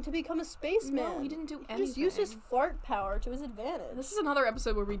anything to become a spaceman. No, he didn't do anything. He just used his fart power to his advantage. This is another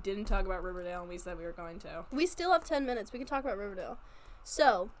episode where we didn't talk about Riverdale, and we said we were going to. We still have 10 minutes. We can talk about Riverdale.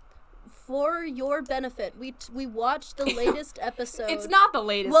 So... For your benefit, we watched the latest episode. It's not the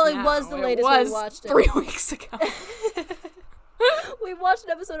latest. Well, it was the latest when we watched it. 3 weeks ago. We watched an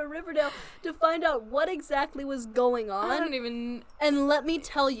episode of Riverdale to find out what exactly was going on. I don't even... And let me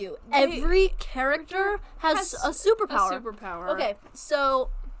tell you, every character has a superpower. A superpower. Okay, so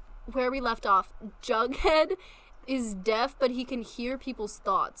where we left off, Jughead is deaf, but he can hear people's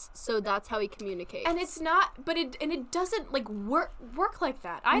thoughts, so that's how he communicates. And it's not, but it doesn't like work like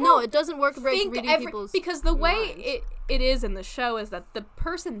that. It doesn't work reading people's because the way minds. it is in the show is that the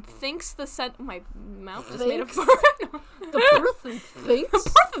person thinks my mouth just made a fart. The person thinks.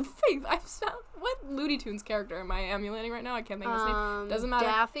 The person thinks. What Looney Tunes character am I emulating right now? I can't think of his name. Doesn't matter.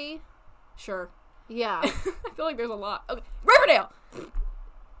 Daffy. Sure. Yeah. I feel like there's a lot. Okay, Riverdale.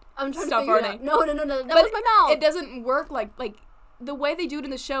 I'm trying Stop to figure farting. it out. No. That was my mouth. It doesn't work like the way they do it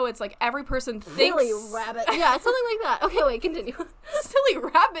in the show. It's like every person thinks. Silly rabbit. Yeah, it's something like that. Okay, wait, continue. Silly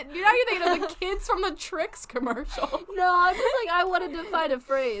rabbit. Now you're thinking of the kids from the Tricks commercial. No, I'm just like, I wanted to find a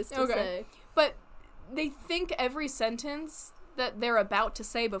phrase to say. But they think every sentence that they're about to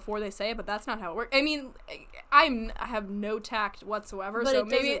say before they say it, but that's not how it works. I mean, I have no tact whatsoever, but so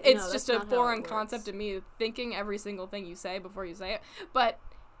maybe it's just a foreign it concept to me, thinking every single thing you say before you say it. But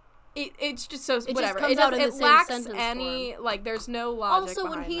it's just so whatever. Just comes out in the same lacks sentence any form. like. There's no logic. Also,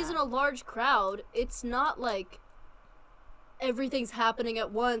 when he's in a large crowd, it's not like everything's happening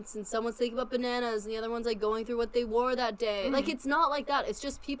at once and someone's thinking about bananas and the other one's like going through what they wore that day. Like, it's not like that. It's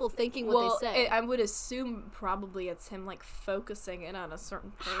just people thinking what they say. I would assume probably it's him like focusing in on a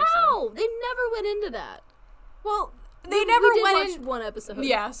certain person. How? They never went into that. Well, they never went in one episode.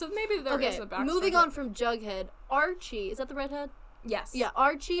 Yeah, so maybe there is a backstory. Moving on from Jughead, Archie, is that the redhead? Yes. Yeah,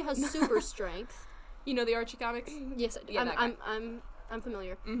 Archie has super strength. You know the Archie comics? Yes, I do. Yeah, I'm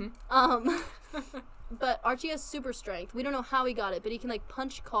familiar. Mm-hmm. But Archie has super strength. We don't know how he got it, but he can like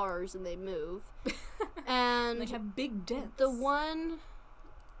punch cars and they move. And they have big dents. The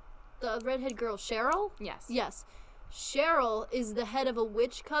redhead girl, Cheryl? Yes. Yes. Cheryl is the head of a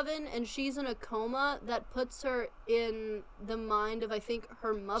witch coven, and she's in a coma that puts her in the mind of, I think,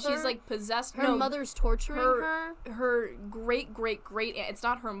 her mother. She's like possessed. Her mother's torturing her. Her great aunt. It's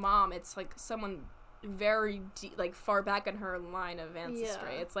not her mom. It's like someone very like far back in her line of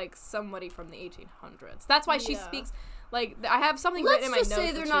ancestry. Yeah. It's like somebody from the 1800s. That's why she speaks. Like, I have something written in my notes. Let's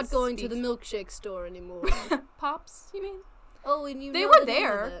just say they're not going to the milkshake store anymore. Pops, you mean? Oh, and you they know were the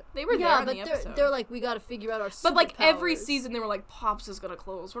there. They were there in the episode. But they're like, we got to figure out our superpowers. But like every season, they were like, Pops is gonna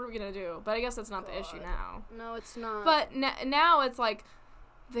close. What are we gonna do? But I guess that's not the issue now. No, it's not. But now it's like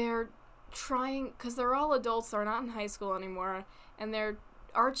they're trying, because they're all adults. They're not in high school anymore, and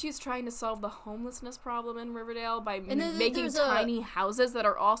Archie's trying to solve the homelessness problem in Riverdale by making tiny houses that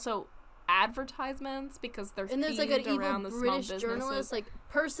are also advertisements because they're and there's like an evil British journalist like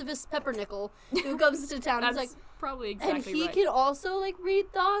Percival Peppernickel who comes to town. That's he's like probably exactly and he can also like read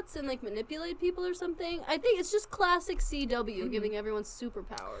thoughts and like manipulate people or something. I think it's just classic CW giving everyone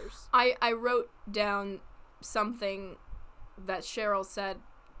superpowers. I wrote down something that Cheryl said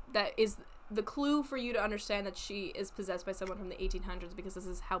that is the clue for you to understand that she is possessed by someone from the 1800s, because this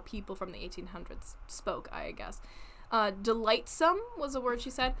is how people from the 1800s spoke, I guess. Delightsome was a word she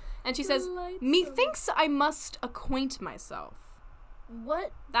said. And she says, methinks I must acquaint myself.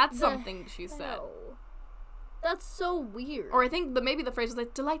 What? That's something she said. That's so weird. Or I think maybe the phrase was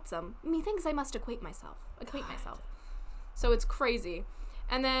like, delightsome. Methinks I must acquaint myself. So it's crazy.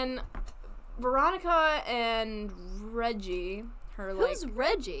 And then Veronica and Reggie... Who's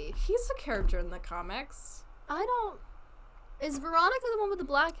Reggie? He's a character in the comics. Is Veronica the one with the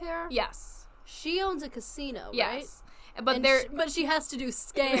black hair? Yes. She owns a casino, right? Yes. But but she has to do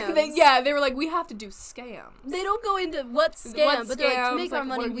scams. They were like, we have to do scams. They don't go into what scam, but they're like, to make our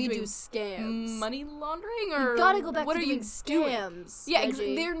money, we do scams. Money laundering, or you gotta go back to doing Scams? scams. Yeah,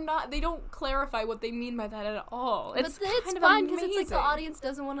 they're not. They don't clarify what they mean by that at all. It's fine because it's like the audience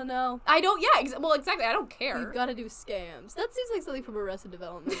doesn't want to know. I don't. Yeah. Well, exactly. I don't care. You've got to do scams. That seems like something from Arrested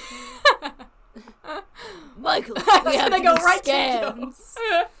Development. Michael, we have to go right scams.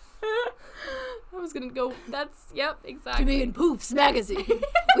 I was gonna go. Yep, exactly. To be in Poofs magazine,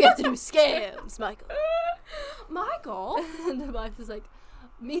 we have to do scams, Michael. Michael? And the wife is like,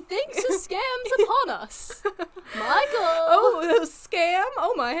 methinks a scam's upon us. Michael! Oh, a scam?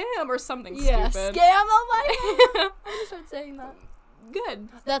 Oh, my ham, or something stupid. Scam, oh my ham. I'm gonna start saying that. Good.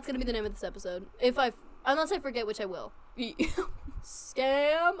 That's gonna be the name of this episode. Unless I forget, which I will.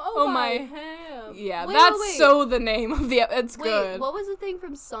 Scam, oh my ham. Yeah, wait. So the name of the it's good. What was the thing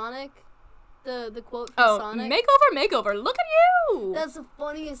from Sonic? The quote from Sonic? Makeover, look at you! That's the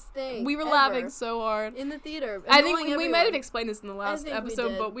funniest thing We were laughing so hard. in the theater. I think we might have explained this in the last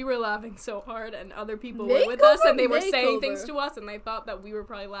episode, but we were laughing so hard, and other people were with us, and they were saying things to us, and they thought that we were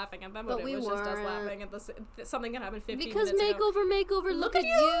probably laughing at them, but it was just us laughing at something that happened 15 minutes ago. Because makeover, look at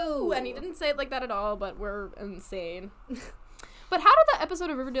you! And he didn't say it like that at all, but we're insane. But how did that episode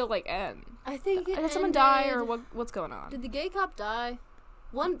of Riverdale end? I think did someone die, or what's going on? Did the gay cop die?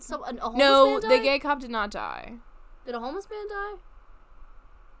 A homeless man No, die? the gay cop did not die. Did a homeless man die?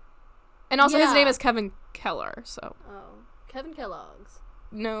 And also his Yeah. name is Kevin Keller, so. Oh. Kevin Kellogg's.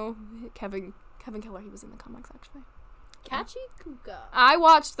 No, Kevin Keller, he was in the comics, actually. Catchy Kuka. I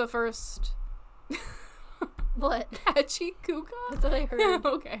watched the first... What? Catchy Kuka? That's what I heard.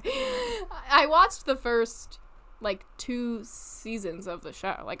 Okay. I watched the first, 2 seasons of the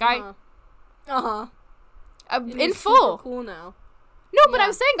show. Like, Uh-huh. in full. Super cool now. No, but Yeah. I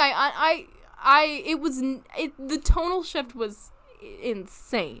was saying, the tonal shift was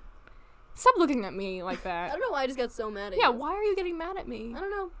insane. Stop looking at me like I that. don't know why I just got so mad at Yeah, you. why are you getting mad at me? I don't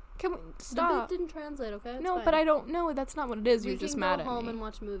know. Can we The stop? bit didn't translate, okay? It's No, fine. but I don't know. That's not what it is. You're just mad We at can go home me. and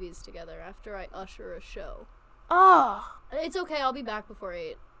watch movies together after I usher a show. Oh, It's okay. I'll be back before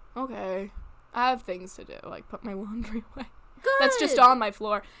 8. okay. I have things to do, like put my laundry away. Good. That's just on my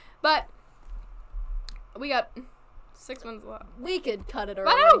floor. But we got 6 minutes left. We could cut it But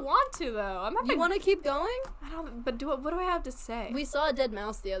early. I don't want to, though. I'm not. You want to keep going? I don't. But what do I have to say? We saw a dead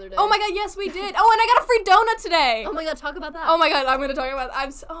mouse the other day. Oh my god! Yes, we did. Oh, and I got a free donut today. Oh my god! Talk about that. Oh my god! I'm gonna talk about.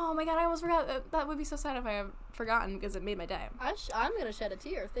 Oh my god! I almost forgot. That would be so sad if I had forgotten because it made my day. I'm gonna shed a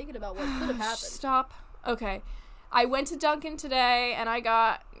tear thinking about what could have happened. Stop. Okay. I went to Dunkin' today and I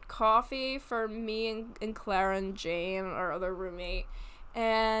got coffee for me and Clara and Jane, our other roommate.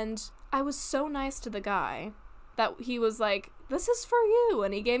 And I was so nice to the guy that he was like, "This is for you,"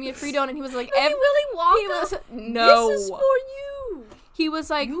 and he gave me a free donut. And he was like, Is he Willy Wonka? No. This is for you. He was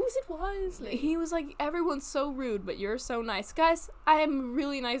like, Use it wisely. he was like, "Everyone's so rude, but you're so nice." Guys, I am a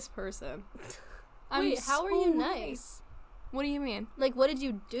really nice person. Wait, how are you nice? What do you mean? Like, what did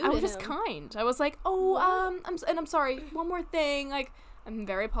you do I to was just him? kind. I was like, "Oh, I'm sorry. One more thing. Like, I'm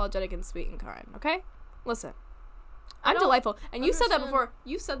very apologetic and sweet and kind. Okay, listen, I'm don't delightful." And you said that understand. before.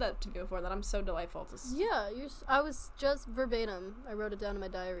 You said that to me before. That I'm so delightful. Yeah, I was just verbatim. I wrote it down in my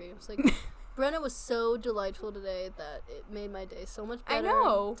diary. It was like, Brenna was so delightful today that it made my day so much better. I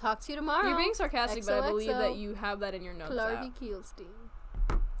know. Talk to you tomorrow. You're being sarcastic, but I believe XOXO. that you have that in your notes. Clarvey App.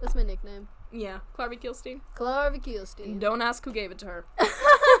 Kielstein. That's my nickname. Yeah, Clarvey Kielstein. Clarvey Kielstein. Don't ask who gave it to her.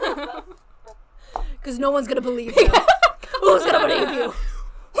 Because no one's gonna believe you. Who's gonna believe you?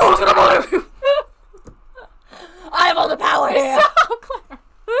 Who's gonna believe you? I have all the power here. So Claire.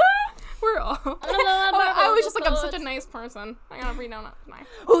 We're all. I was just like, I'm such a nice person. I got a free donut. Nice.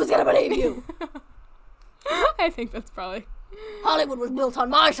 Who's gonna believe you? I think that's probably. Hollywood was built on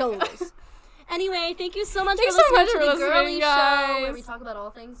my shoulders. Anyway, thank you so much Thanks for so much listening for to the listening, girly guys. show where we talk about all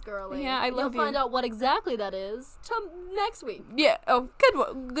things girly. Yeah, I love You'll find you. out what exactly that is next week. Yeah. Oh,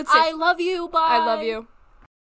 good. Good. I love you. Bye. I love you.